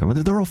parts of them.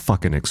 They're all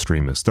fucking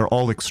extremists. They're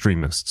all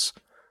extremists,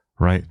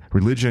 right?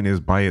 Religion is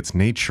by its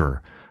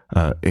nature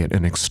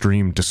an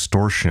extreme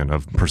distortion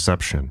of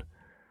perception.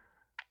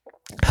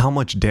 How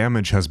much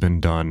damage has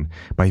been done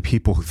by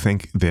people who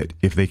think that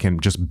if they can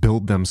just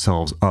build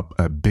themselves up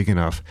a big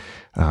enough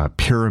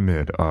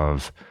pyramid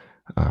of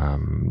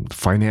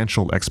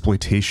financial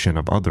exploitation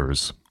of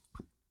others,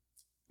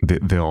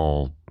 that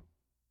they'll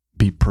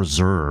be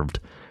preserved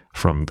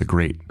from the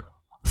great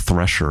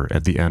thresher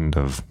at the end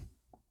of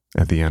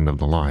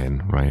the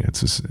line, right?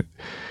 It's just,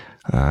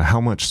 how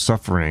much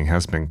suffering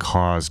has been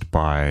caused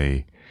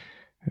by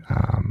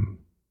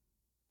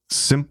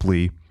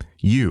simply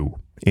you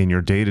in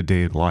your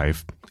day-to-day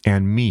life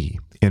and me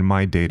in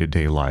my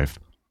day-to-day life,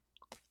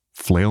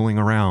 flailing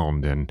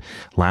around and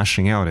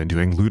lashing out and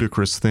doing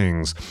ludicrous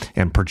things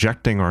and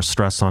projecting our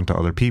stress onto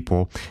other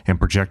people and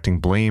projecting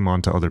blame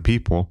onto other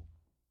people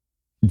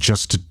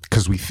just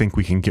because we think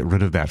we can get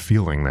rid of that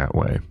feeling that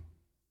way.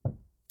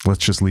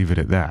 Let's just leave it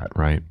at that,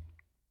 right?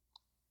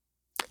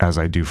 As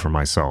I do for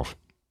myself.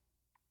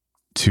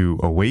 To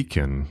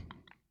awaken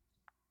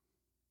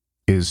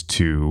is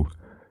to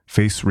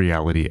face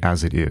reality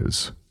as it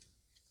is.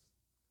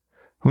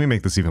 Let me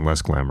make this even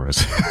less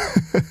glamorous.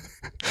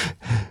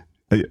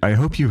 I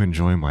hope you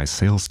enjoy my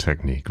sales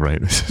technique,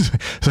 right?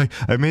 So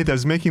I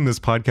was making this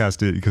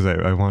podcast because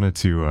I wanted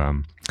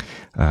to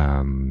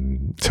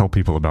tell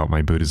people about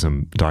my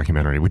Buddhism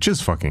documentary, which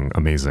is fucking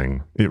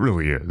amazing. It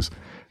really is.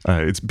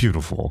 It's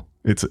beautiful.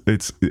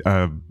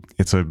 I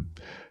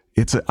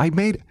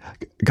made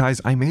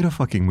a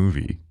fucking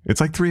movie.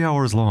 It's like 3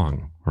 hours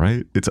long,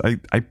 right?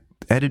 I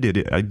edited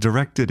it, I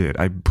directed it,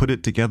 I put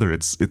it together.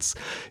 It's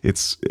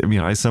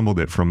I assembled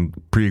it from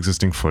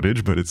pre-existing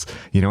footage, but it's,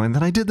 and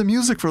then I did the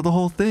music for the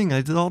whole thing.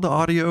 I did all the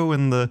audio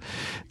and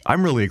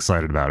I'm really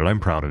excited about it.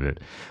 I'm proud of it.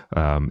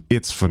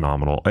 It's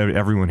phenomenal.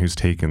 Everyone who's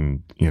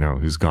taken,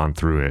 who's gone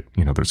through it,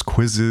 there's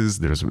quizzes,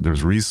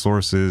 there's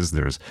resources,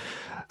 there's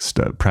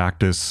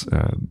practice,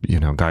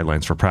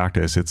 guidelines for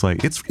practice. It's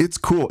like, it's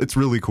cool. It's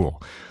really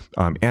cool.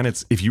 And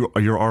it's, if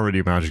you're already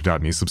a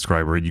Magic.me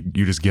subscriber,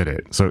 you just get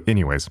it. So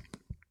anyways,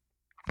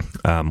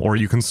 or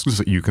you can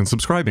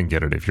subscribe and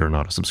get it if you're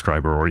not a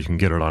subscriber, or you can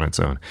get it on its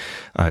own.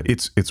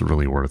 It's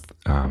really worth.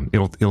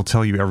 It'll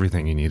tell you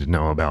everything you need to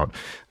know about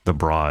the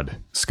broad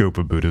scope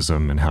of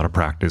Buddhism and how to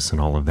practice and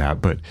all of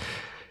that. But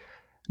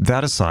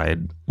that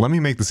aside, let me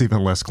make this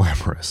even less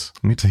glamorous.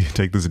 Let me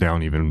take this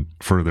down even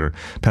further.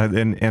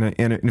 And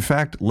in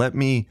fact,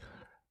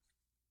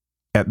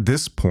 at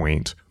this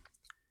point,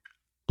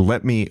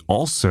 let me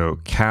also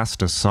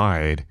cast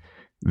aside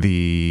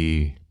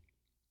the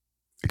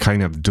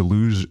kind of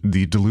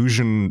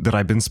delusion that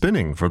I've been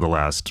spinning for the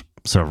last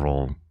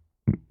several,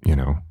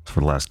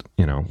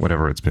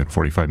 whatever it's been,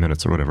 45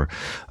 minutes or whatever.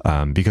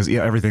 Because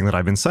everything that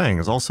I've been saying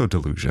is also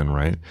delusion,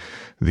 right?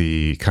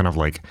 The kind of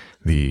like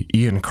the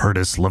Ian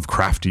Curtis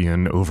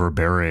Lovecraftian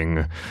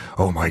overbearing,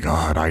 oh my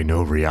God, I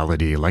know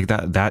reality, like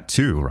that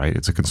too, right?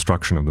 It's a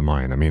construction of the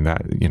mind. I mean,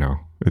 that,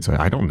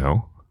 I don't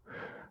know.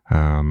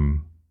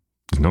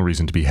 There's no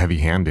reason to be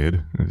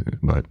heavy-handed,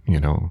 but,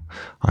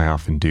 I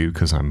often do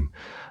because I'm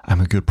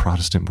a good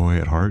Protestant boy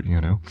at heart,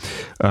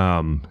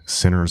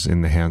 sinners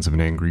in the hands of an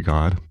angry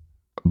God.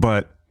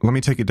 But let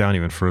me take it down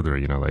even further.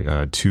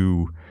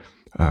 2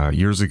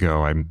 years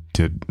ago, I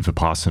did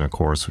Vipassana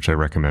course, which I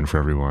recommend for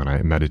everyone.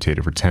 I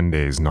meditated for 10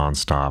 days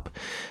nonstop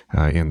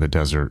in the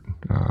desert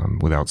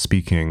without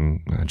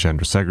speaking,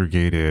 gender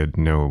segregated,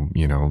 no,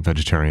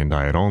 vegetarian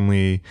diet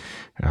only,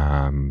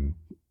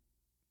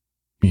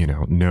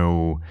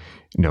 no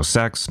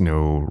sex,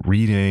 no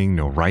reading,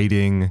 no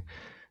writing,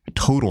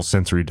 total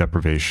sensory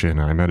deprivation.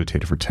 I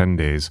meditated for 10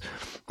 days.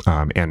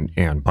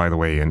 And by the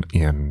way,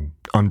 in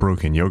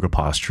unbroken yoga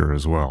posture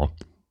as well,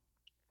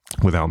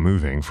 without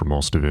moving for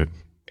most of it.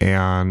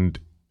 And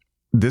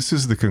this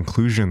is the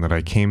conclusion that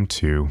I came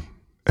to.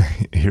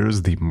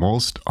 Here's the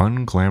most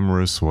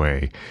unglamorous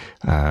way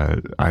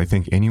I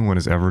think anyone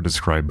has ever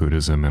described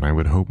Buddhism, and I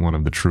would hope one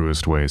of the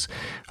truest ways.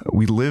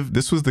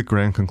 This was the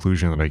grand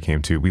conclusion that I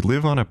came to. We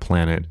live on a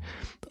planet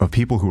of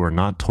people who are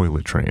not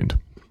toilet trained.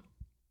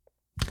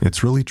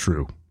 It's really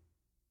true.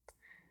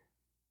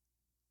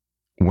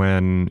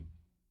 When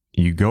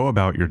you go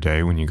about your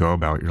day, when you go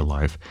about your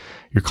life,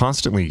 you're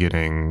constantly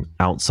getting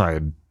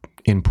outside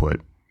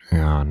input,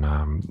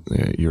 and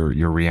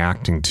you're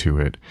reacting to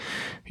it.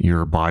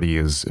 Your body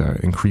is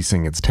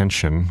increasing its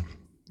tension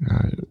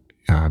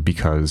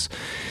because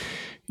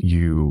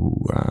your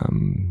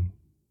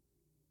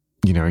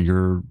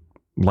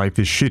life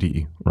is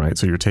shitty, right?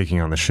 So you're taking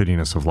on the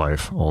shittiness of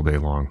life all day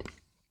long.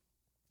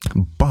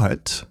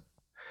 But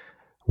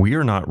we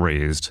are not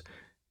raised,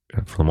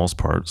 for the most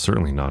part,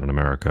 certainly not in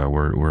America,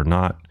 we're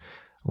not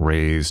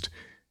raised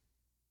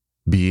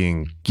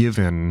being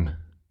given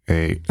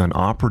an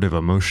operative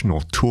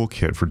emotional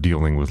toolkit for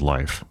dealing with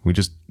life. We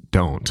just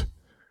don't,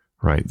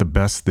 right? The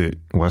best that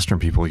Western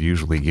people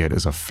usually get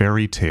is a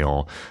fairy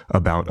tale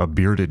about a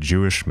bearded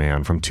Jewish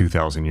man from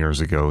 2,000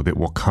 years ago that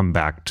will come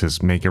back to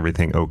make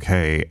everything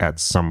okay at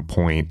some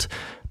point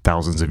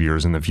thousands of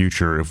years in the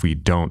future if we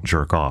don't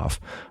jerk off,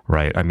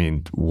 right? I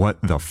mean, what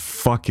the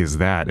fuck is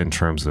that in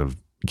terms of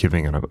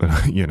giving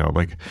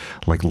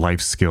like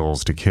life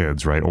skills to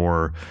kids, right?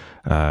 Or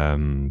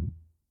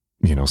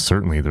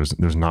certainly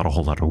there's not a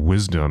whole lot of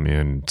wisdom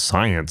in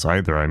science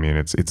either. I mean,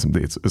 it's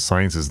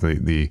science is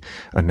the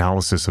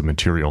analysis of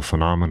material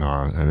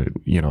phenomena,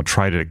 and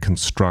try to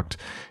construct,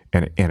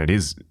 and it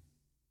is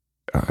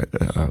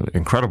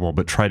incredible,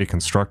 but try to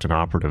construct an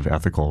operative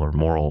ethical or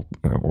moral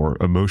or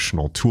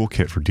emotional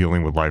toolkit for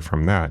dealing with life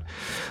from that.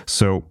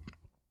 So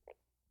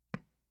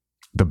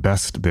the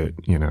best that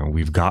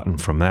we've gotten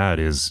from that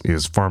is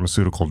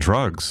pharmaceutical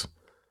drugs.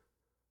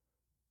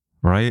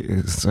 Right?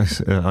 It's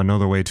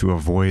another way to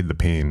avoid the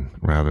pain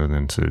rather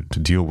than to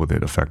deal with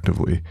it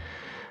effectively.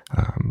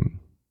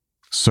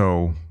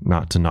 So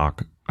not to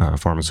knock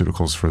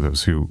pharmaceuticals for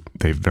those who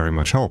they very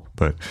much help,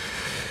 but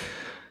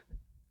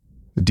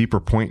the deeper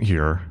point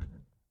here,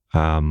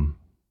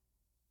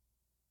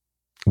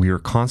 we are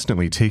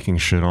constantly taking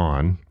shit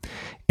on,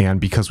 and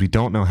because we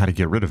don't know how to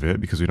get rid of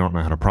it, because we don't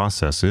know how to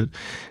process it,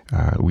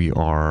 we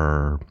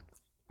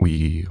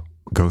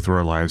go through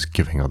our lives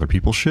giving other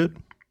people shit.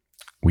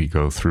 We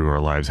go through our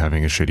lives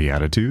having a shitty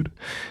attitude.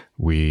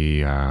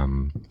 We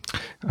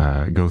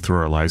go through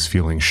our lives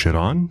feeling shit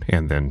on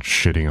and then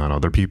shitting on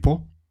other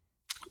people.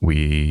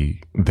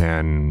 We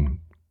then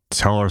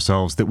tell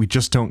ourselves that we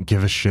just don't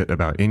give a shit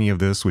about any of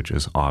this, which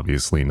is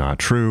obviously not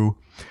true.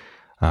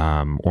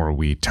 Or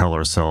we tell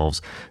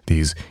ourselves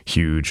these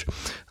huge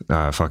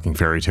fucking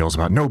fairy tales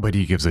about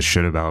nobody gives a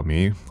shit about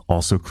me,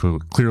 also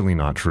clearly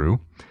not true.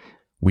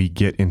 We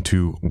get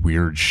into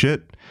weird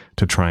shit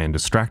to try and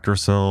distract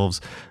ourselves.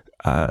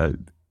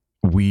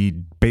 We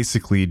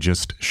basically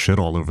just shit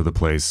all over the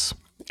place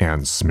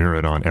and smear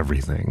it on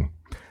everything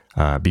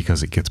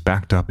because it gets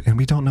backed up and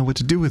we don't know what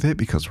to do with it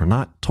because we're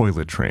not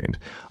toilet trained.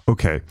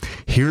 Okay,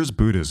 here's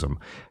Buddhism.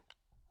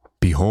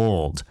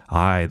 Behold,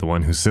 I, the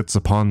one who sits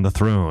upon the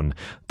throne,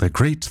 the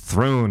great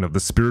throne of the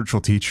spiritual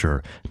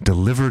teacher,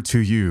 deliver to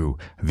you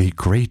the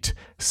great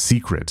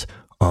secret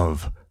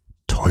of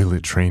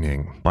toilet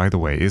training. By the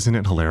way, isn't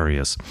it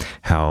hilarious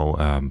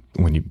how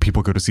when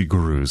people go to see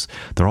gurus,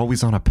 they're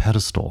always on a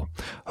pedestal.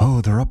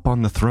 Oh, they're up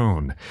on the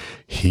throne.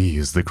 He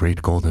is the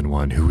great golden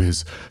one who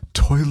is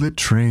toilet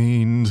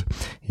trained.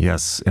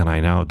 Yes, and I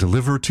now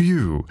deliver to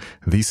you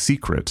the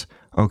secret.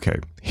 Okay,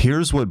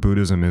 here's what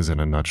Buddhism is in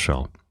a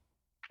nutshell.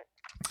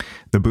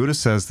 The Buddha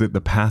says that the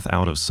path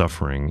out of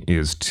suffering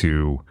is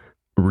to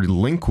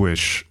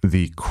relinquish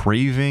the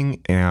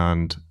craving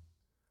and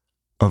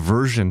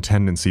aversion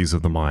tendencies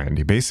of the mind.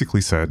 He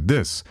basically said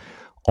this: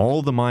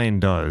 all the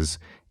mind does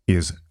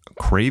is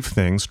crave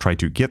things, try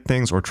to get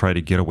things, or try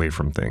to get away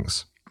from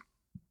things.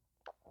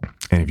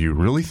 And if you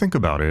really think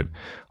about it,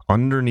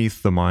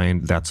 underneath the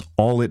mind, that's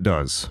all it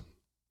does.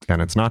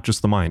 And it's not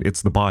just the mind,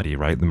 it's the body,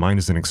 right? The mind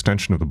is an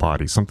extension of the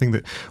body, something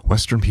that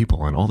Western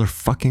people and all their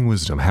fucking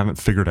wisdom haven't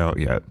figured out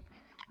yet,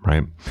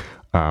 right?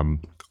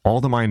 All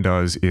the mind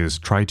does is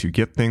try to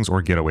get things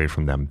or get away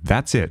from them.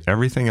 That's it.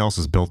 Everything else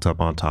is built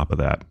up on top of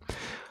that.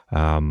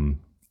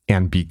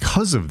 And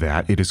because of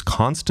that, it is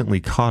constantly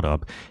caught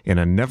up in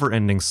a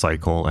never-ending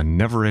cycle, a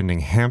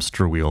never-ending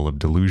hamster wheel of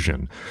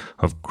delusion,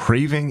 of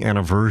craving and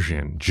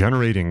aversion,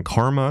 generating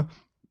karma.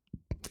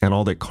 And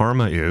all that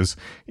karma is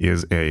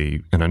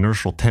an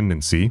inertial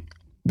tendency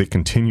that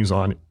continues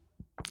on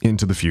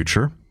into the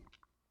future.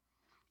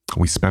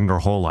 We spend our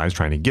whole lives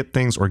trying to get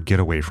things or get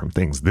away from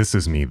things. This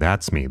is me,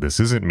 that's me, this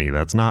isn't me,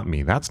 that's not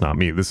me,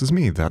 this is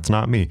me, that's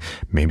not me.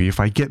 Maybe if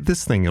I get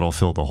this thing, it'll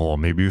fill the hole.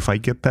 Maybe if I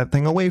get that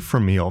thing away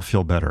from me, I'll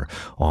feel better.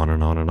 On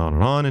and on and on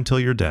and on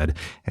until you're dead.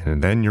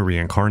 And then you're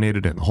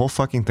reincarnated and the whole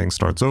fucking thing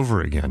starts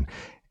over again.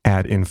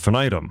 Ad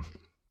infinitum.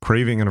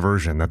 Craving and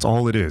aversion, that's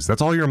all it is.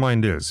 That's all your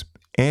mind is.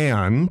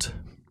 And,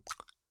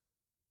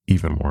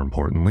 even more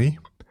importantly,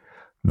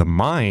 the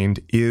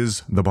mind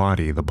is the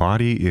body. The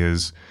body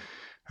is...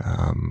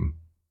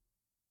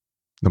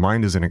 the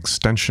mind is an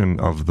extension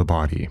of the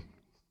body.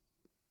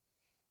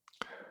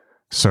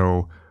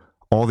 So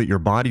all that your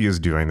body is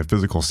doing, the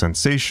physical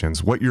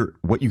sensations, what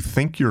you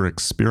think you're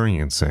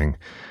experiencing,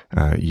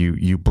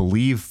 you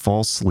believe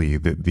falsely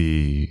that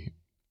the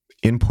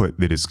input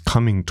that is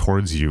coming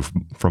towards you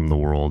from the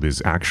world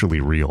is actually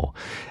real.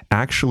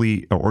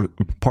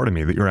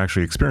 That you're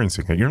actually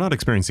experiencing it. You're not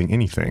experiencing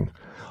anything.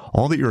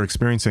 All that you're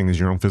experiencing is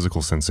your own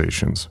physical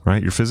sensations,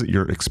 right?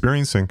 You're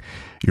experiencing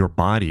your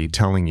body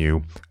telling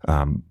you,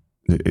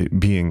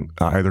 being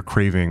either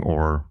craving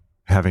or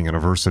having an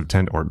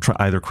aversive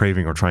either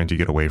craving or trying to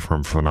get away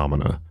from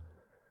phenomena,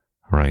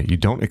 right?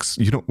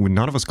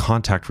 None of us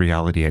contact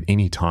reality at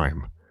any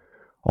time.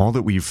 All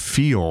that we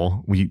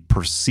feel, we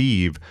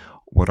perceive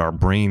what our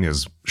brain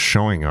is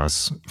showing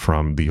us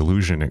from the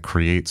illusion it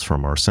creates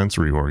from our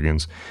sensory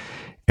organs,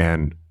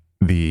 and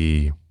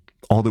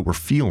all that we're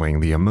feeling,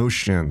 the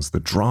emotions, the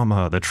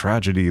drama, the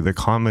tragedy, the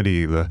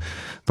comedy, the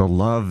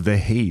love, the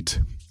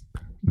hate,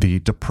 the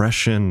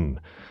depression,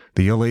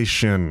 the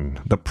elation,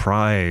 the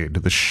pride,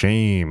 the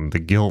shame, the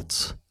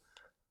guilt,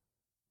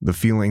 the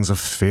feelings of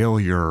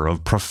failure,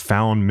 of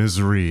profound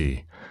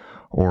misery,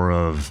 or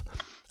of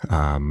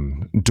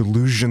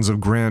delusions of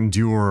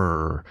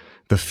grandeur,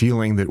 the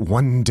feeling that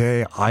one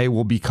day I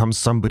will become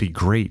somebody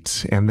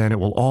great and then it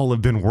will all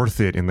have been worth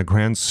it in the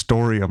grand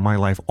story of my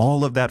life.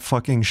 All of that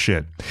fucking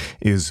shit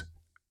is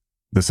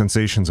the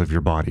sensations of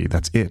your body.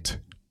 That's it.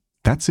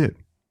 That's it.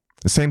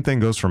 The same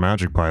thing goes for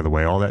magic, by the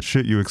way. All that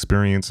shit you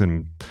experience,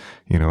 and,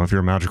 if you're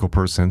a magical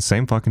person,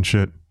 same fucking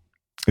shit.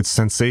 It's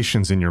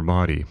sensations in your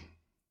body.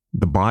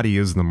 The body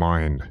is the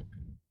mind.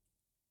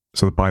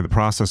 So that by the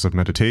process of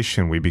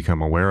meditation, we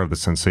become aware of the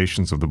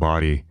sensations of the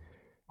body.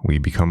 We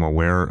become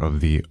aware of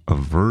the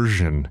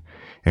aversion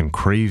and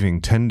craving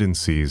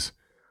tendencies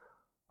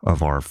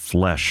of our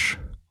flesh,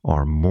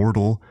 our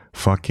mortal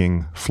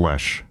fucking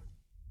flesh,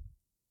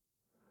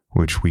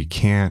 which we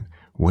can't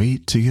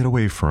wait to get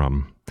away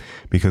from,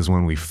 because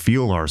when we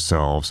feel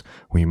ourselves,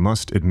 we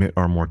must admit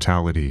our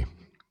mortality.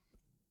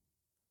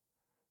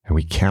 And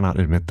we cannot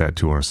admit that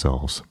to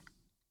ourselves,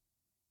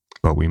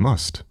 but we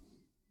must.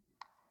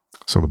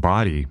 So the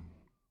body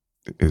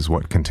is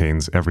what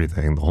contains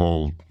everything, the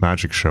whole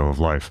magic show of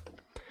life.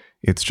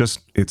 It's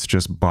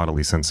just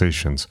bodily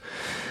sensations.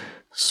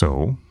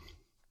 So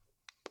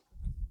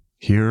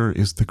here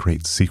is the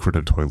great secret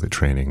of toilet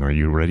training. Are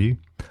you ready?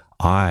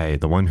 I,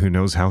 the one who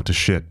knows how to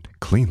shit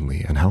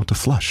cleanly and how to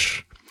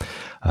flush,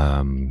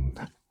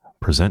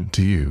 present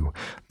to you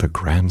the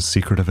grand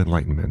secret of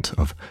enlightenment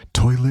of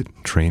toilet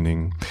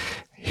training.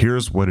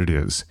 Here's what it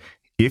is.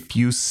 If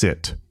you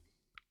sit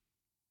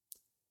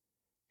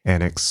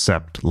and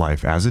accept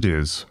life as it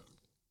is,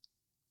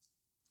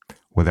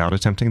 without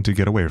attempting to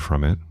get away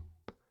from it,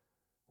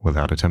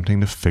 without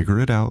attempting to figure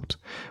it out,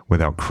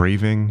 without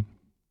craving,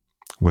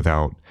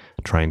 without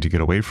trying to get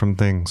away from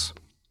things,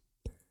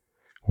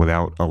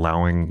 without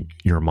allowing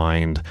your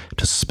mind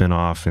to spin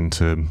off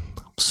into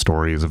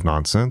stories of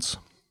nonsense,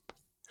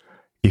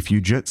 if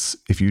you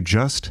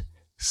just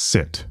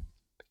sit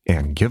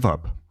and give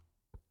up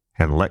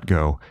and let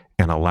go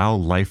and allow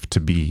life to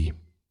be,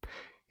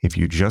 if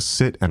you just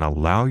sit and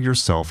allow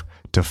yourself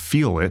to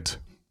feel it,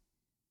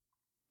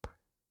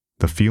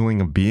 the feeling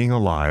of being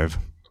alive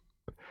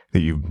that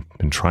you've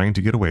been trying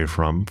to get away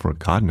from for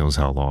God knows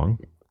how long,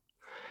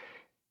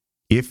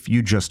 if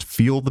you just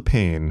feel the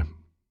pain,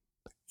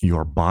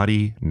 your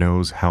body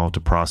knows how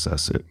to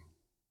process it.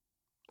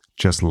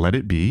 Just let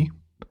it be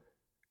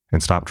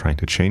and stop trying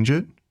to change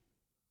it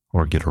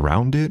or get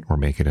around it or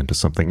make it into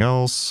something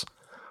else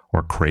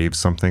or crave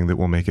something that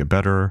will make it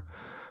better,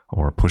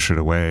 or push it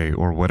away,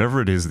 or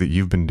whatever it is that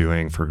you've been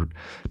doing for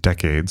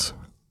decades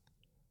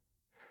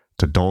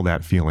to dull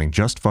that feeling.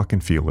 Just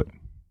fucking feel it.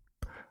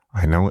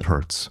 I know it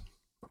hurts,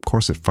 Of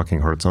course it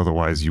fucking hurts.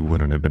 Otherwise you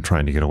wouldn't have been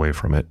trying to get away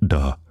from it.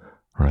 Duh.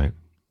 Right?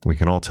 We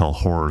can all tell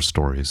horror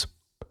stories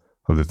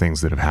of the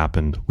things that have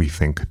happened, we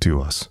think,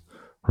 to us,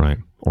 right?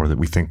 Or that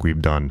we think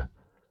we've done.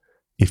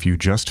 If you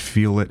just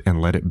feel it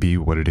and let it be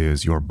what it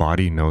is, your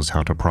body knows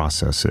how to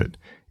process it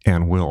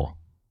and will.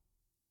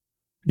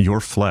 Your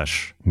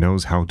flesh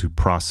knows how to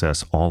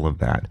process all of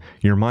that.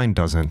 Your mind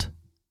doesn't.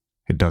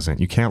 It doesn't.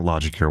 You can't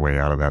logic your way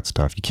out of that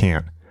stuff. You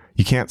can't.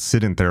 You can't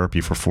sit in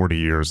therapy for 40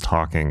 years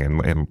talking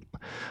and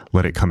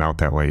let it come out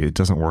that way. It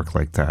doesn't work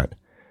like that.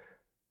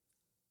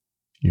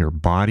 Your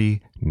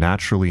body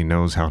naturally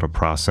knows how to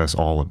process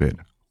all of it.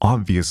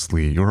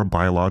 Obviously, you're a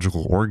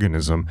biological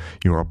organism.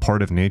 You're a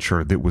part of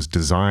nature that was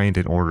designed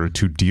in order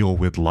to deal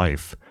with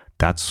life.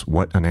 That's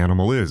what an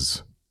animal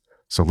is.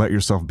 So let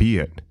yourself be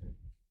it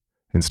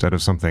instead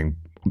of something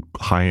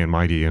high and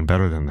mighty and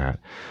better than that.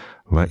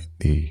 Let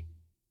the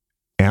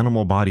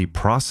animal body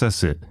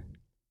process it.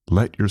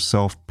 Let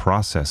yourself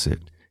process it.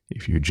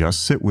 If you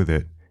just sit with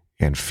it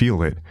and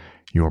feel it,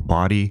 your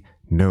body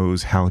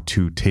knows how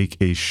to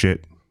take a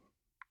shit.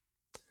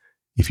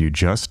 If you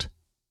just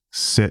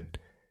sit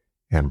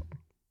and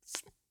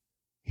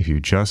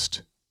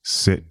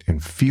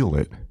feel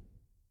it,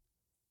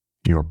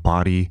 your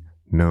body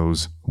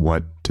knows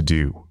what to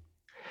do.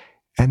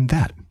 And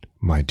that,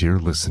 my dear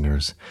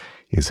listeners,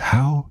 is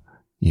how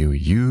you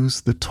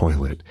use the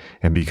toilet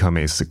and become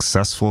a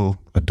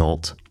successful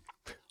adult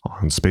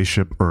on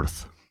Spaceship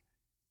Earth.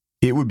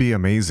 It would be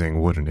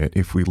amazing, wouldn't it,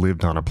 if we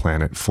lived on a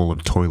planet full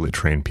of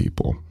toilet-trained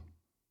people?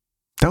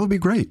 That would be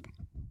great.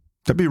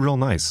 That'd be real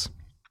nice.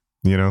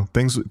 You know,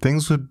 things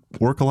would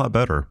work a lot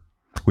better.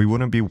 We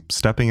wouldn't be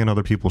stepping in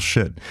other people's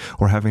shit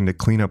or having to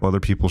clean up other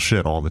people's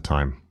shit all the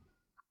time.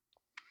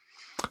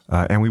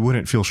 And we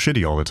wouldn't feel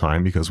shitty all the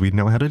time because we'd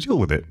know how to deal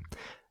with it.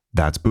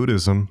 That's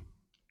Buddhism.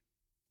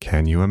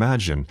 Can you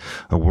imagine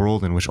a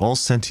world in which all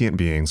sentient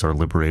beings are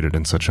liberated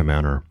in such a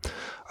manner?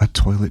 A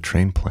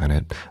toilet-trained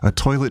planet, a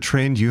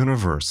toilet-trained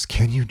universe.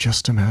 Can you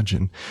just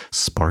imagine?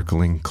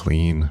 Sparkling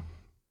clean,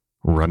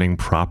 running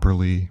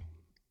properly.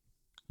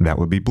 That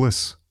would be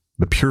bliss.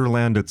 The Pure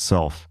Land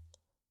itself.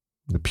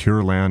 The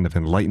Pure Land of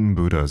enlightened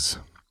Buddhas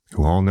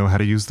who all know how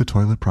to use the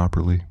toilet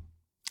properly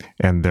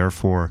and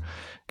therefore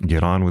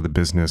get on with the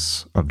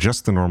business of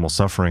just the normal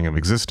suffering of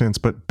existence,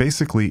 but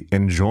basically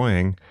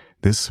enjoying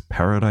this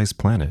paradise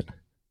planet,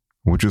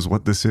 which is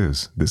what this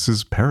is. This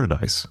is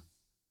paradise.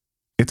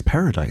 It's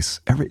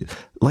paradise.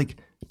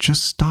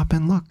 Just stop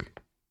and look.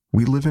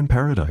 We live in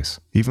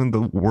paradise, even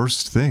the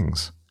worst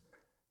things.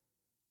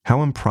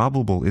 How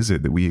improbable is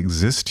it that we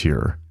exist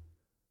here?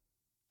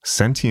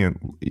 Sentient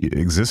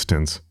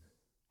existence.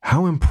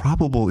 How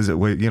improbable is it?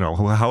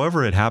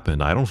 However it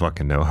happened, I don't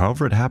fucking know.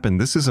 However it happened,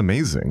 this is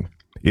amazing.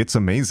 It's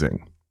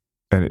amazing.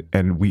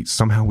 And we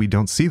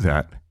don't see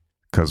that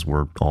because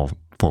we're all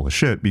full of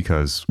shit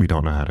because we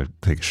don't know how to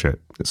take a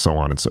shit, so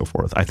on and so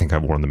forth. I think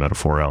I've worn the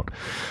metaphor out.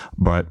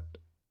 But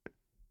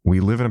we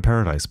live in a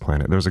paradise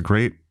planet. There's a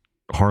great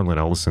Harlan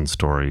Ellison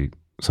story.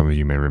 Some of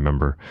you may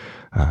remember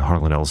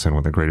Harlan Ellison,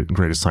 one of the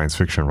greatest science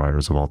fiction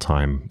writers of all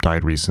time,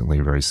 died recently,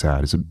 very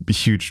sad. It's a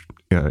huge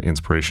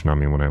inspiration on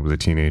me when I was a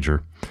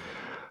teenager.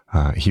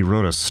 He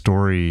wrote a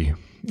story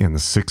in the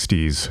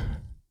 60s.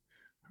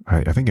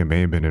 I think it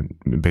may have been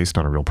based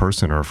on a real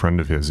person or a friend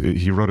of his.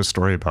 He wrote a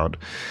story about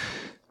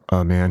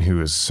a man who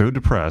is so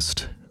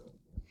depressed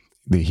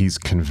that he's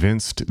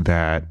convinced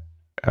that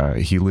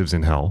he lives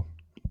in hell,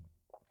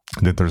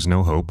 that there's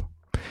no hope,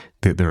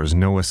 that there is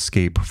no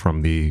escape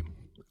from the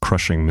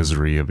crushing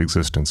misery of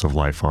existence of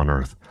life on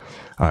Earth,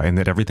 and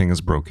that everything is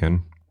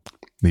broken.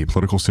 The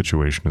political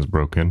situation is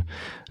broken.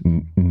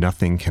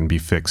 Nothing can be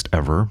fixed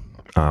ever.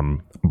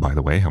 By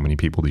the way, how many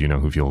people do you know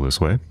who feel this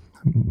way?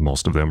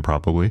 Most of them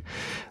probably.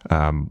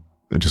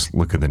 Just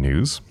look at the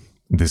news.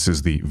 This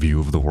is the view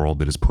of the world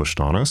that is pushed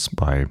on us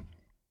by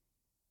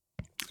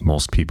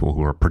most people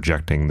who are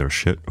projecting their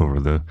shit over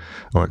the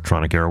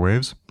electronic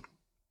airwaves.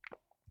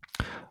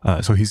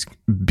 So he's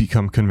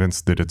become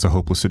convinced that it's a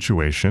hopeless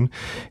situation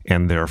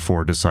and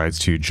therefore decides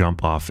to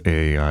jump off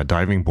a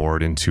diving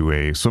board into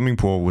a swimming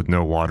pool with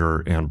no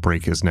water and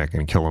break his neck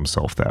and kill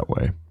himself that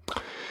way.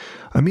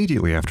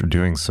 Immediately after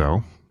doing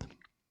so,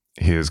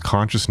 his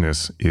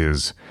consciousness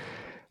is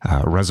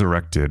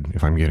resurrected,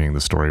 if I'm getting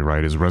the story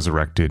right, is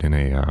resurrected in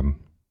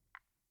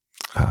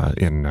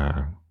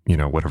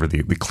whatever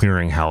the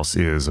clearinghouse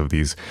is of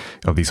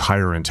these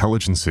higher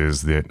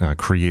intelligences that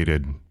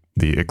created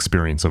the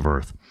experience of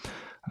Earth.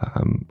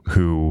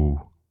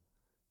 Who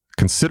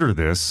consider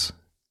this,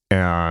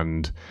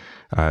 and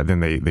then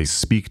they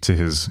speak to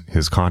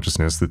his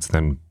consciousness that's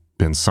then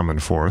been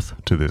summoned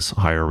forth to this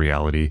higher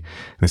reality.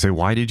 And they say,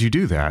 "Why did you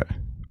do that?"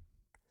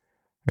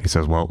 And he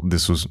says, "Well,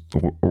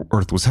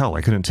 Earth was hell.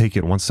 I couldn't take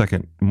it 1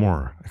 second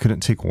more. I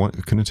couldn't take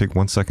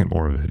 1 second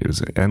more of it. It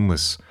was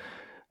endless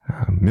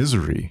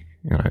misery."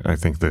 And I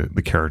think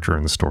the character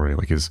in the story,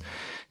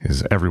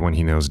 is everyone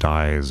he knows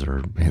dies,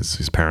 or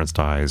his parents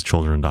die, his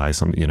children die,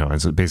 and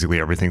so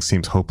basically everything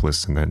seems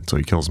hopeless, and then so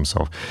he kills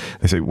himself.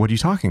 They say, "What are you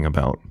talking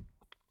about?"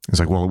 It's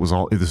like, well,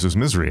 this was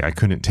misery. I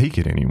couldn't take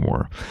it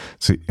anymore.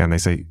 So, and they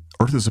say,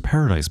 Earth is a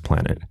paradise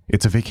planet.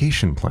 It's a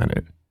vacation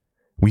planet.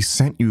 We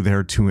sent you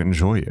there to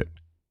enjoy it.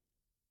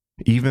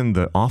 Even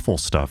the awful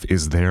stuff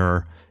is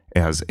there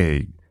as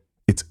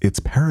it's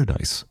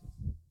paradise.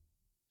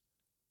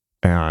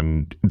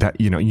 And that,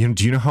 do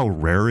you know how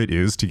rare it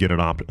is to get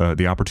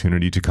the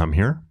opportunity to come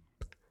here?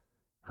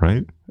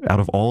 Right? Out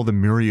of all the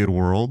myriad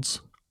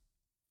worlds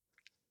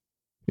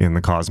in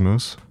the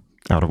cosmos,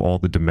 out of all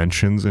the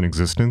dimensions in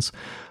existence,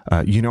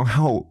 you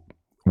know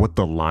what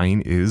the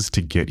line is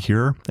to get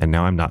here? And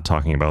now I'm not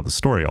talking about the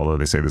story, although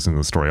they say this in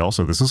the story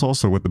also. This is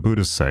also what the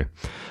Buddhists say.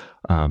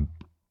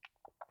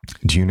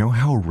 Do you know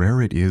how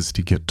rare it is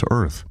to get to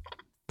Earth?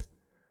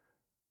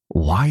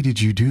 Why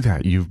did you do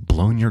that? You've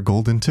blown your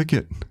golden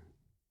ticket.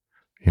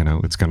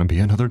 It's going to be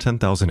another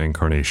 10,000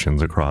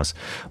 incarnations across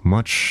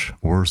much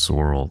worse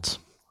worlds.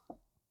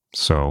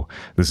 So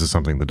this is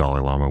something the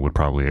Dalai Lama would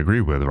probably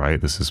agree with,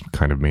 right? This is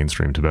kind of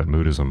mainstream Tibetan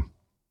Buddhism.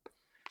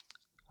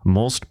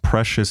 Most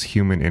precious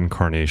human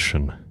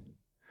incarnation.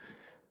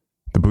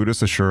 The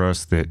Buddhists assure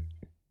us that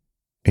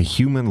a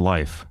human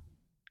life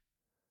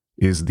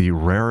is the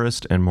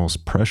rarest and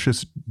most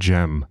precious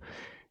gem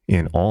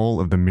in all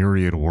of the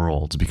myriad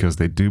worlds, because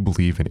they do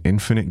believe in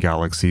infinite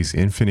galaxies,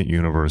 infinite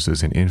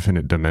universes, and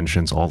infinite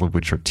dimensions, all of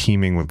which are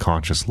teeming with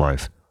conscious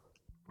life,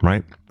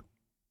 right?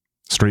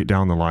 Straight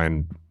down the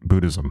line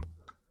Buddhism.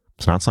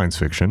 It's not science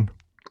fiction,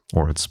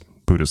 or it's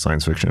Buddhist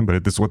science fiction, but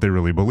it's what they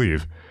really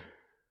believe.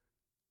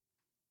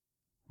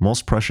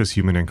 Most precious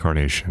human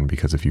incarnation,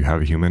 because if you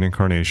have a human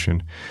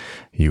incarnation,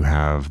 you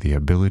have the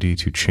ability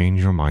to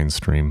change your mind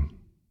stream.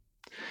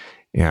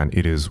 And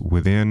it is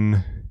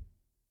within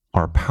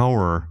our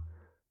power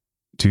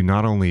to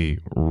not only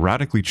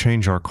radically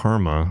change our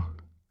karma,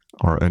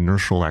 our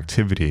inertial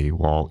activity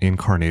while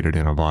incarnated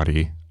in a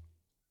body,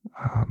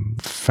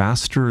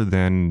 faster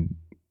than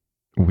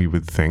we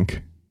would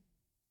think,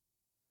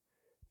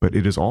 but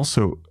it is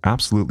also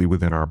absolutely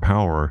within our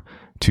power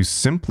to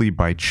simply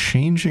by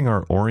changing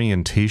our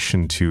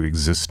orientation to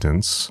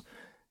existence,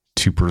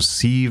 to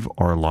perceive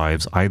our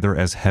lives either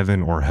as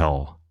heaven or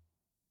hell.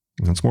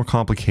 And it's more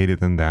complicated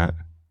than that,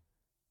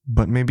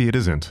 but maybe it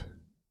isn't.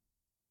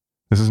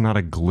 This is not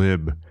a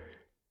glib,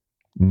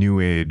 new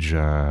age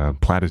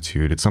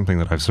platitude. It's something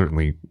that I've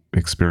certainly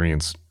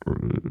experienced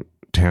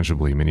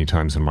tangibly many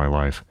times in my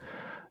life.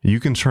 You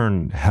can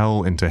turn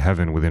hell into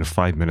heaven within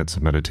 5 minutes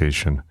of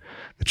meditation.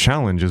 The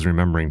challenge is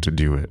remembering to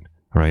do it,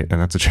 right? And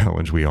that's a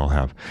challenge we all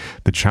have.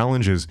 The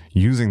challenge is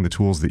using the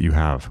tools that you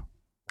have.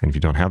 And if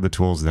you don't have the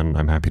tools, then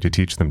I'm happy to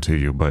teach them to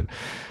you. But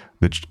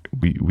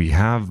we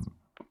have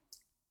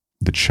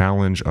the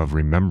challenge of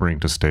remembering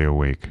to stay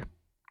awake.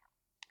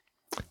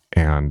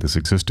 And this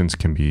existence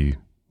can be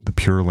the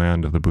pure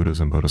land of the Buddhas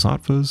and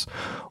Bodhisattvas,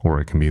 or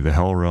it can be the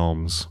hell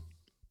realms.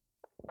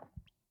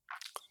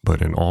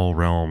 But in all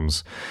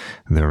realms,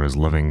 there is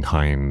loving,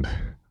 kind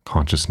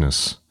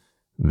consciousness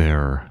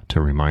there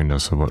to remind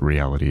us of what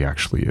reality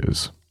actually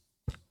is.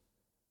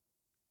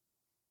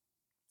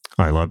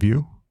 I love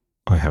you.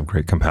 I have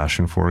great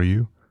compassion for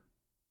you.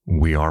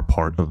 We are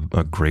part of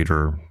a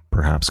greater,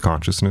 perhaps,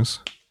 consciousness.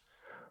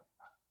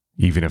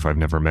 Even if I've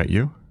never met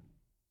you,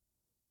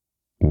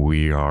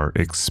 we are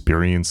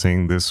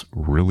experiencing this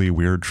really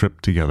weird trip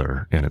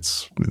together, and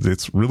it's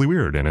really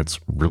weird, and it's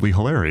really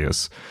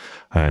hilarious,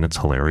 and it's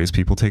hilarious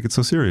people take it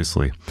so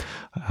seriously.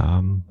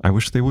 I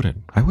wish they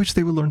wouldn't. I wish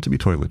they would learn to be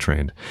toilet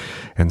trained.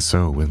 And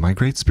so with my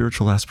great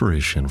spiritual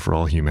aspiration for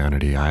all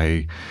humanity,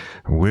 I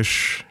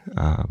wish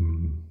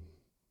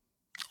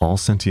all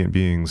sentient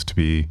beings to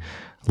be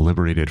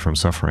liberated from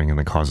suffering and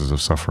the causes of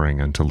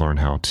suffering, and to learn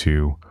how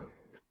to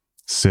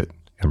sit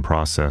and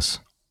process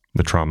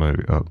the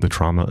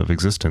trauma of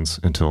existence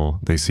until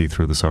they see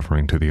through the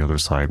suffering to the other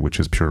side, which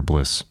is pure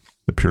bliss,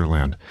 the pure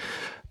land.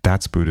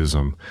 That's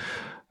Buddhism.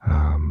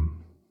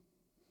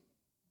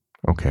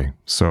 Okay,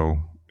 so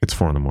it's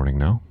 4 a.m.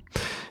 now,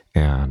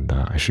 and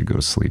I should go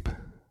to sleep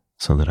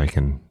so that I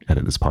can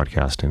edit this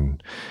podcast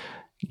and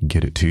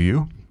get it to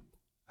you.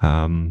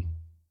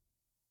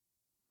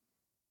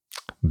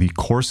 The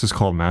course is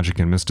called Magic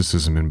and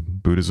Mysticism in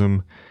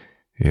Buddhism.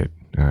 It,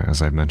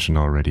 as I've mentioned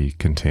already,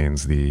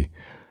 contains the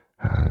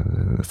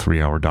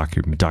 3-hour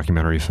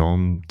documentary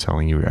film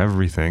telling you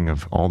everything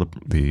of all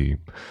the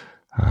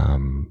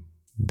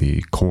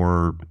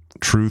core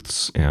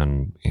truths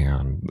and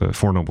the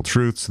Four Noble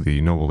Truths,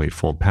 the Noble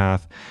Eightfold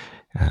Path,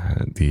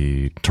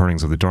 the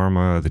turnings of the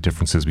Dharma, the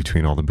differences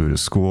between all the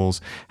Buddhist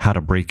schools, how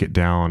to break it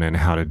down, and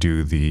how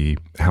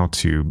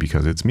to,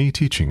 because it's me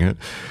teaching it,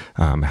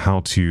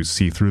 how to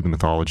see through the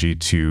mythology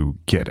to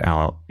get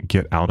out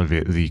of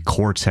it the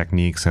core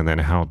techniques, and then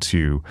how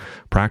to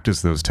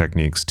practice those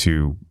techniques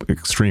to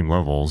extreme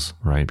levels,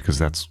 right? Because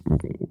that's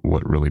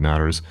what really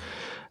matters.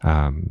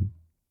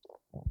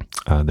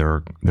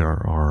 There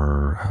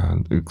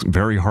are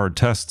very hard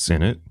tests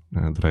in it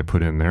that I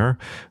put in there.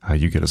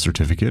 You get a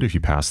certificate if you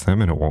pass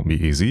them, and it won't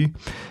be easy.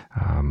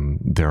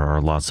 There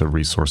are lots of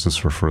resources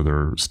for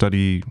further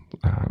study,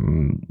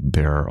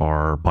 There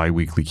are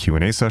bi-weekly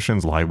Q&A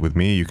sessions live with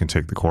me. You can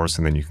take the course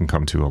and then you can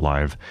come to a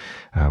live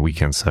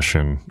weekend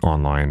session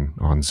online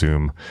on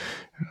Zoom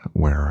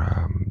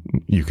where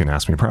you can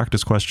ask me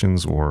practice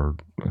questions or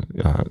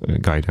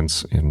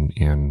guidance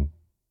in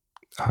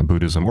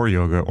Buddhism or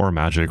yoga or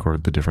magic or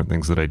the different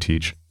things that I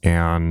teach.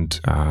 And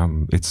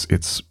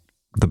it's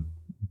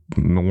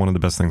one of the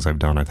best things I've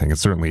done. I think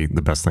it's certainly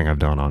the best thing I've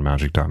done on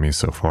Magick.me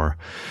so far.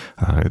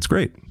 It's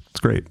great. It's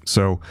great.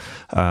 So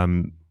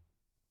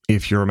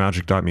if you're a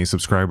Magick.me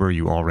subscriber,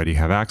 you already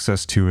have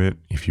access to it.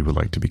 If you would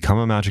like to become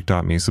a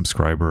Magick.me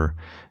subscriber,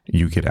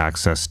 you get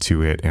access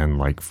to it and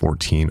like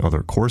 14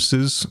 other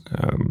courses.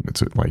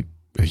 It's like,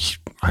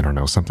 I don't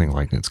know, something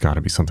like, it's got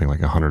to be something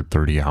like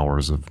 130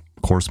 hours of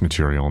course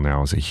material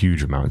now. Is a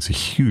huge amount.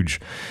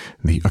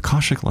 The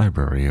Akashic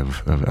library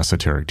of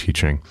esoteric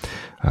teaching,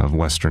 of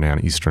Western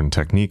and Eastern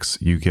techniques.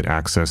 You get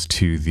access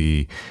to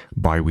the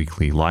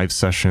bi-weekly live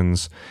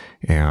sessions,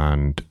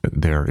 and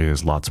there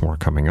is lots more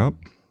coming up.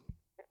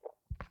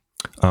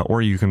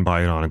 Or you can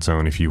buy it on its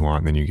own if you want,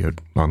 and then you get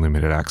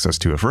unlimited access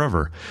to it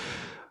forever.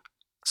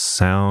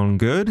 Sound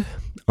good?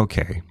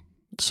 Okay.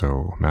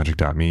 So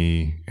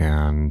Magick.me,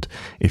 and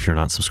if you're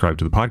not subscribed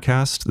to the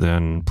podcast,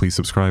 then please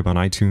subscribe on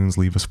iTunes.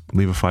 Leave a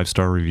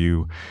 5-star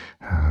review.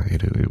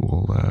 It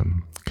will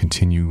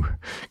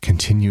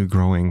continue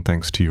growing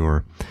thanks to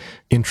your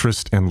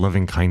interest and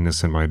loving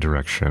kindness in my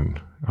direction.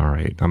 All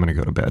right, I'm gonna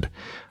go to bed.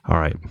 All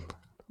right,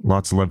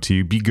 lots of love to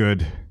you. Be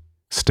good.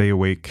 Stay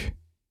awake,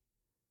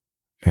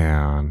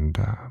 and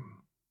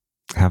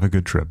have a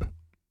good trip.